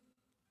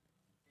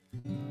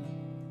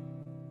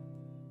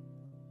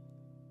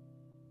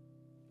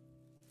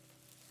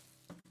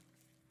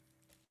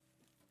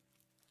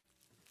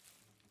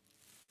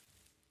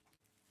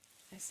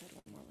 I said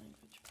one more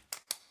language.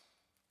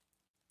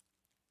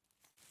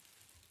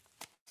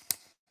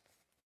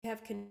 We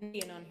have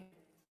Canadian on here.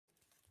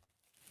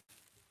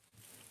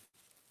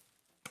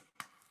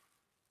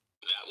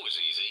 That was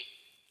easy.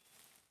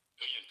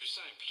 Rien de plus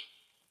simple.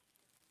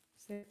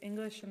 So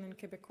English and then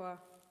Quebecois.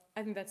 I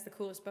think that's the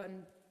coolest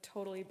button,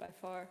 totally by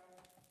far.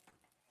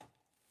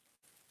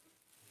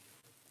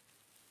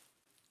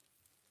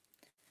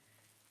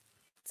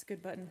 It's a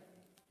good button.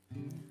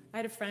 I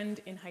had a friend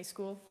in high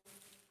school.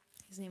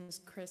 His name was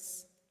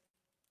Chris.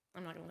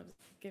 I'm not going to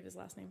give his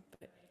last name,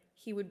 but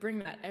he would bring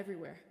that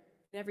everywhere.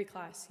 In every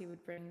class, he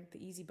would bring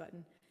the easy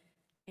button.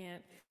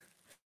 And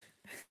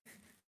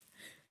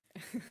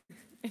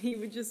and he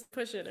would just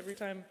push it every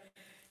time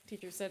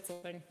teacher said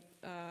something.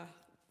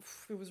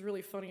 It was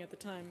really funny at the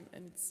time,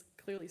 and it's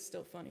clearly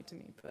still funny to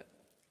me, but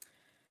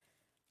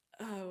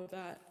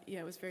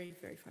it was very,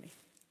 very funny.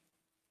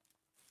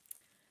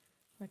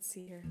 Let's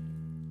see here.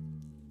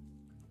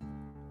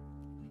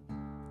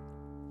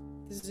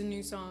 This is a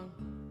new song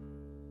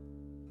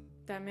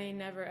that may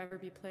never ever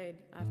be played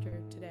after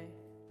today.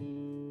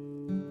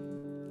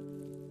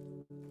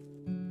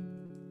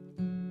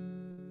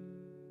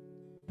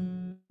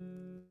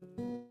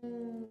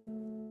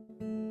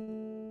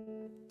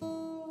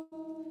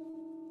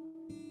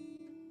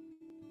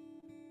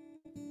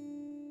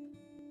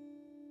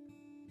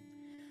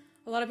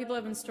 A lot of people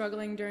have been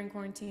struggling during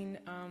quarantine.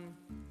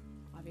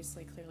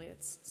 Obviously, clearly,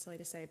 it's silly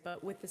to say,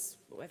 but with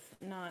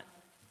not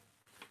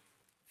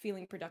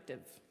feeling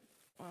productive.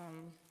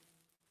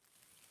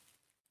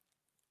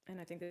 And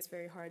I think it's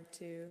very hard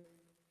to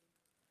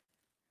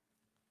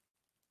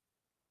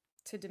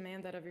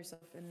demand that of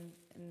yourself. And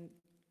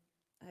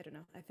I don't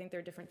know. I think there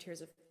are different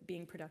tiers of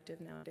being productive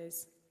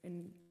nowadays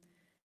in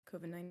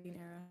COVID-19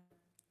 era.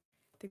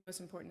 I think most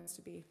important is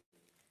to be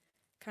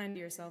kind to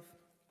yourself.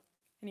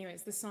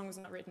 Anyways, this song was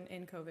not written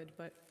in COVID,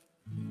 but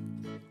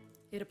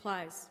it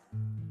applies.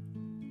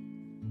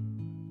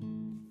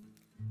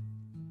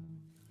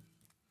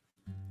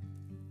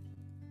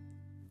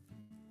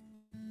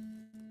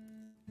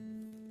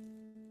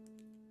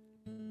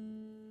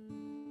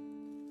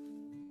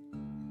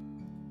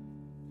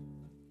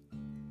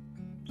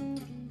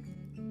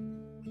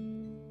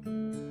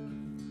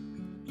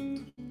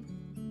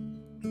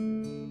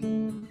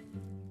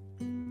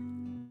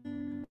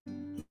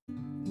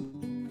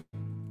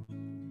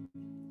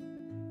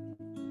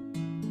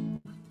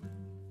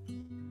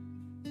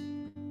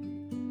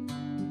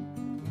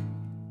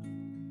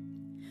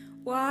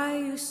 Why are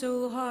you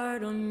so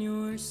hard on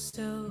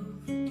yourself?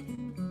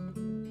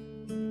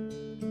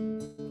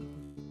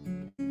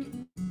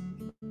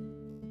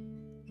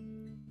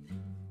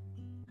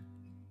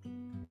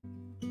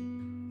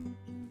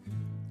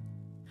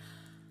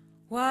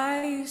 Why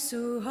are you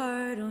so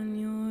hard on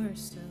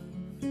yourself?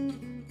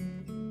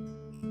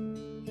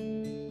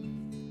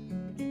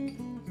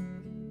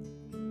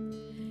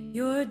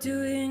 You're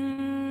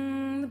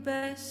doing the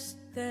best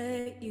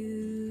that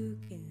you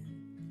can.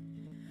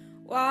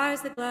 Why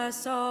is the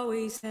glass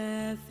always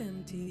half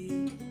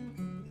empty?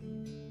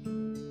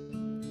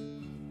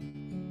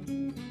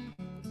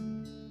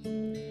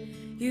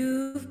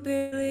 You've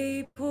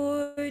barely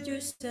poured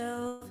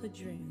yourself a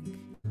drink,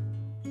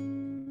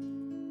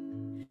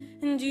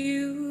 and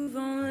you've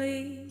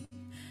only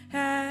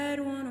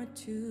had 1 or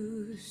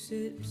 2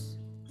 sips.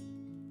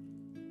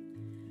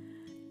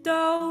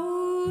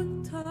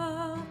 Don't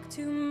talk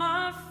to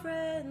my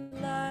friend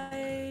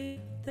like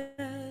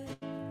that.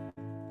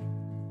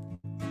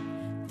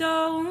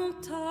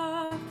 Don't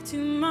talk to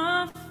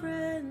my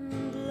friend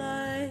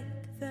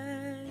like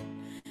that.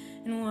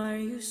 And why are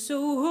you so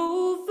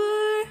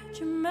over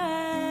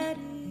dramatic?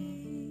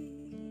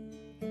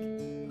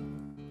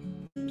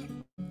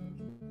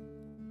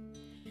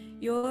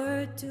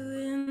 You're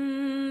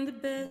doing the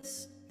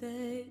best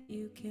that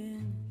you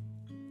can.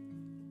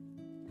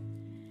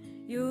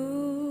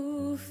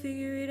 You'll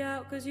figure it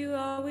out, 'cause you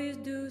always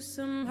do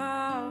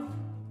somehow.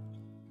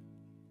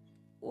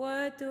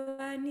 What do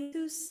I need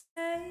to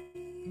say?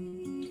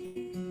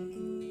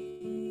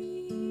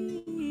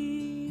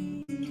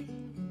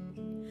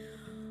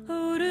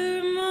 Oh,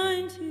 to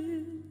remind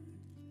you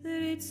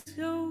that it's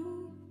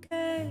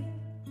okay.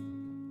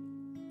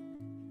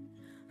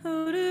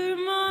 Oh, to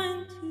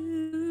remind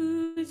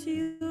you that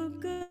you're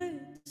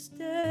good to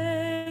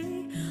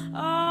stay.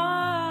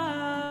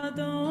 Ah,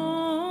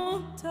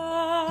 don't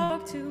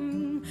talk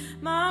to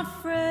my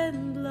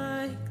friend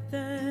like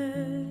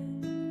that.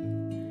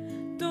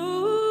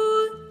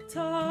 Don't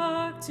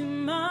talk to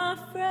my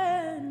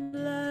friend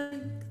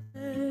like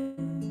that.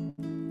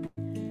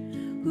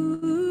 Ooh,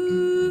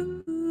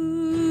 ooh, ooh,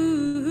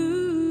 ooh.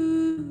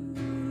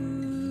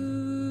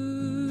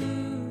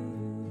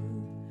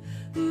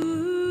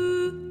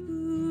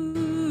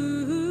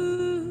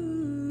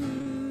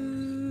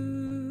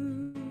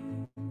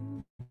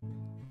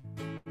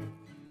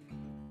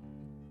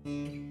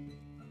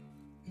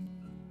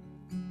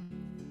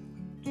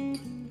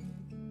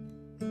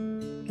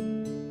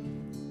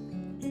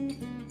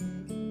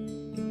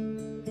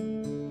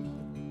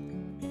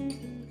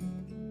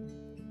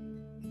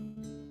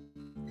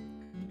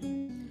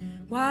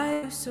 Why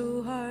are you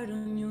so hard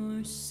on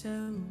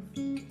yourself?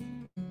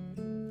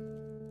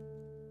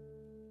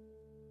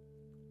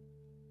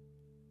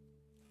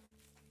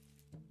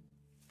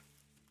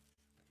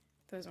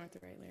 Those weren't the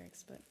right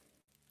lyrics, but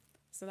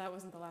so that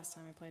wasn't the last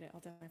time I played it. I'll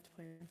definitely have to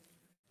play it.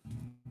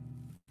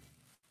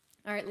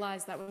 All right,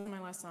 Lies, that wasn't my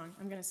last song.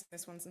 I'm gonna sing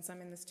this one since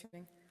I'm in this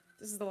tuning.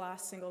 This is the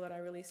last single that I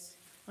released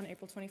on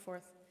April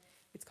 24th.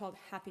 It's called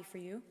Happy For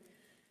You.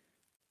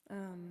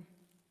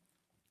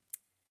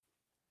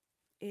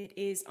 It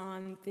is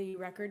on the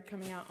record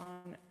coming out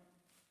on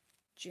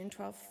June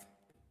 12th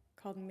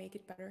called Make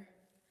It Better.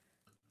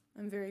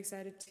 I'm very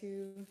excited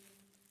to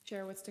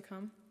share what's to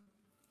come.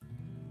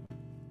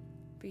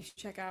 But you should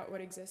check out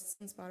what exists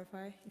on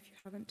Spotify if you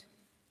haven't.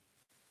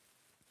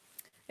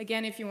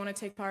 Again, if you want to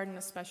take part in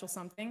a special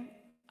something,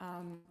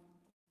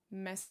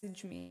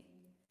 message me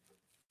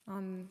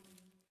on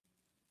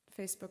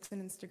Facebook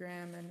and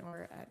Instagram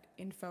or at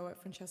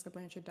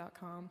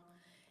info@francescablanchard.com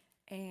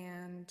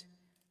and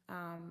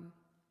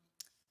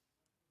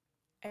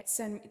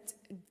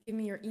give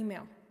me your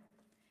email.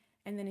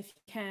 And then if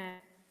you can,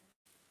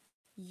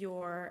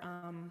 your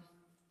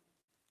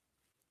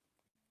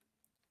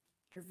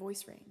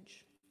voice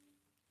range.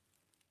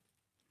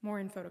 More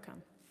info to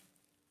come.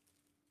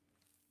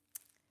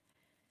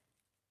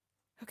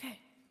 Okay,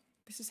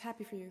 this is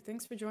Happy For You.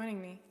 Thanks for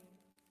joining me.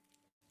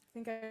 I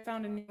think I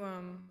found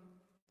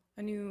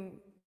a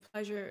new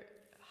pleasure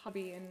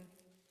hobby in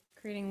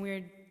creating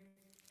weird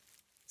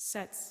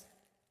sets.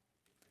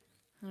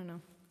 I don't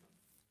know.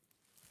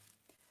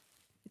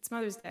 It's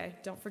Mother's Day.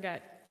 Don't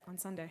forget, on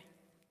Sunday.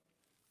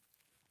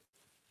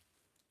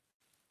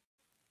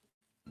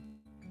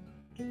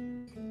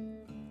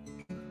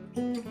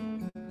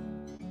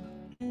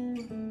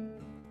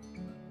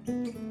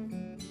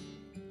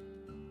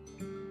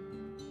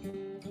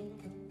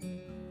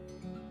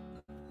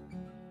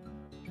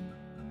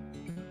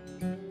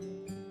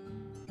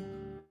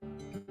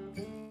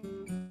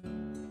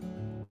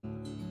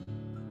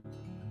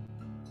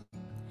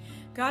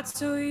 Got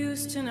so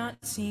used to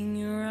not seeing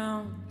you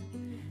around.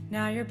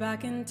 Now you're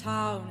back in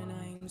town and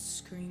I'm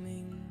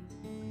screaming.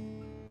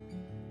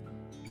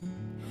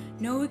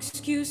 No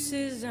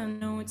excuses, I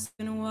know it's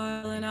been a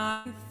while and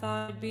I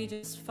thought I'd be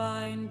just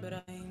fine,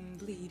 but I'm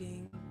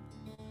bleeding.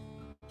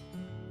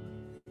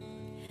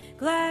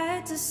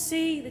 Glad to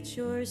see that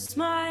you're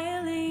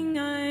smiling,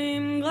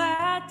 I'm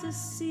glad to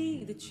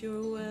see that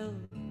you're well.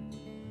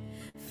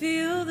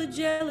 feel the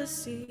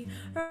jealousy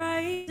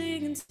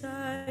rising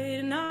inside,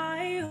 and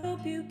I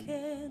hope you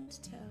can't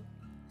tell.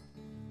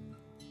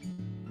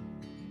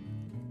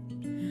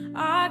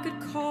 I could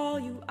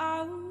call you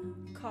out,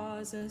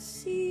 cause a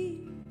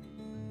scene.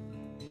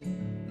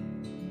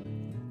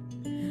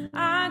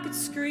 I could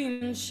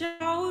scream and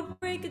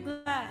shout, break a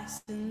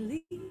glass and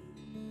leave.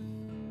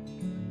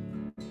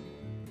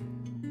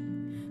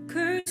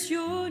 Curse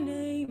your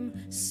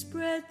name,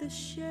 spread the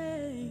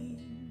shame.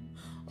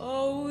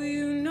 Oh,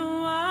 you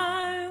know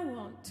I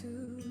want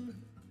to,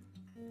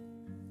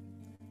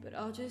 but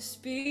I'll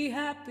just be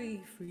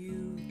happy for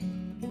you.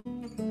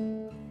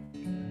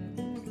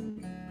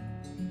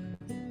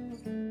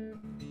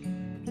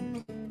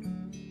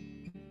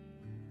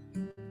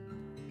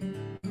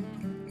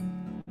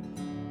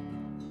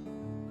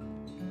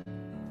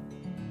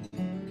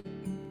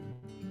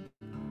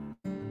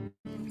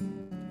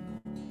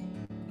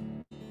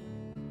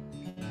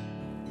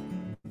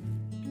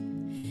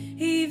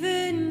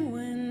 Even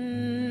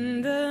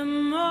when the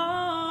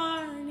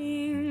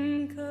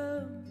morning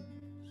comes,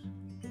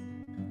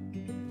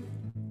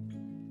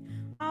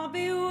 I'll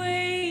be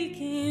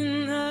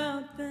waking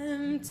up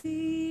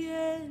empty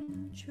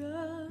and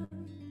drunk.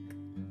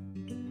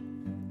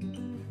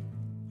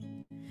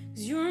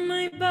 'Cause you're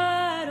my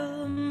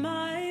bottle,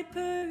 my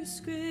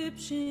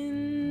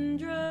prescription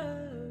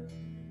drug.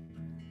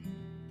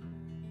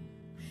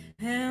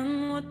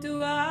 And what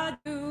do I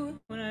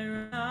do when I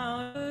run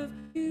out of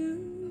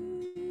you?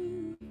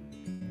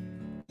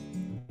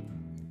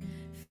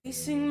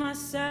 Facing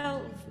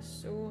myself is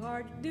so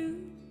hard to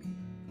do,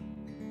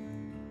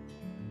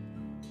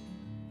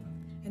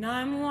 and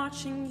I'm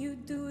watching you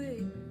do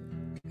it,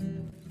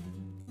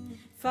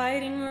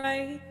 fighting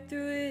right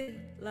through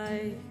it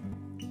like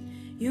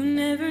you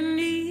never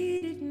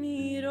needed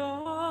me at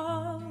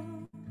all.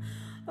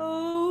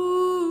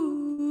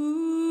 Oh,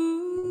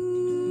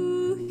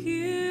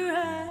 here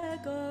I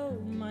go,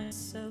 my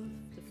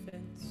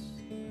self-defense,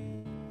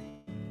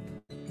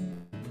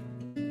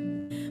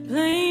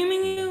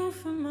 blaming you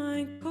for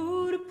my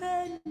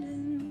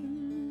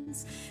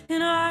codependence.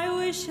 And I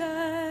wish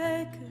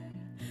I could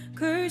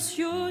curse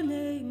your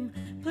name,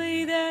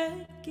 play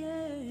that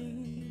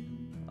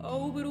game.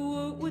 Oh, but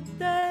what would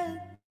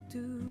that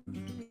do?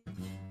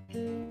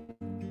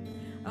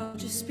 I'll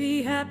just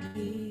be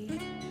happy.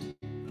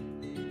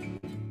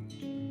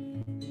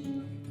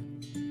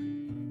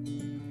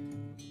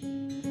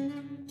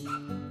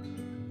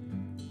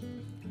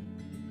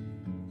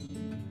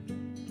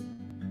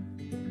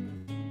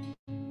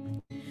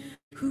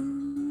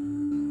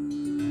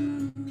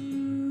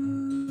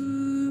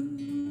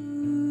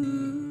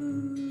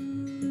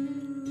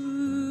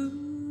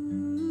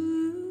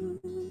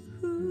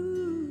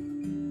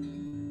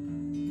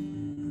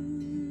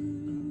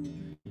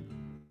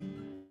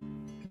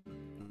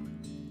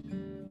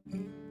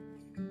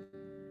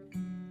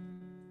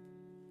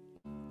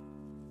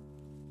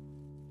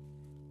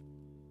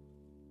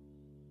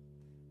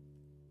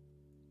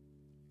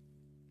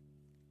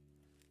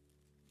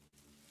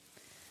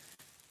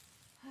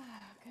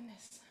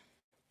 Goodness.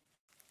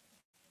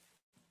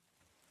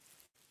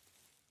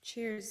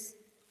 Cheers.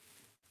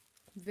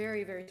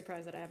 Very, very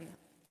surprised that I haven't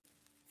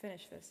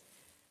finished this.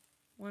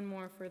 One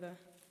more for the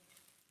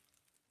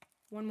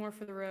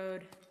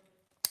road.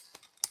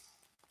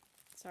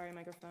 Sorry,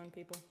 microphone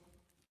people.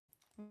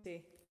 Let's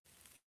see.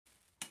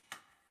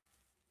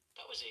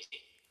 That was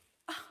easy.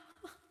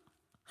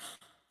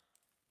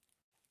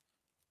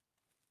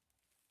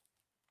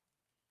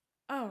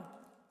 Oh,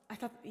 I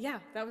thought, yeah,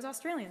 that was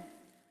Australian.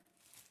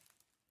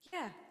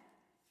 Yeah.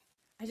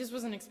 I just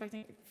wasn't expecting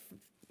it.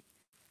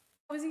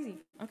 That was easy.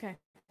 Okay.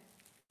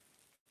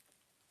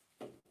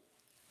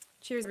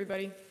 Cheers,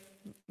 everybody.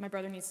 My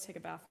brother needs to take a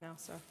bath now,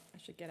 so I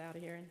should get out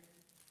of here and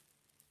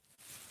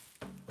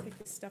take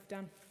this stuff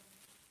down.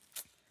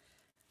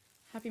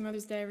 Happy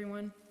Mother's Day,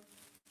 everyone.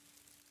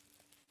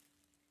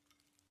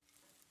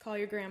 Call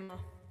your grandma.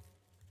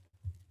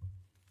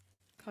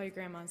 Call your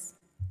grandmas.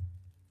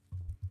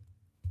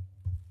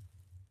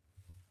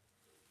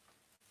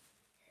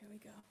 Here we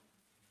go.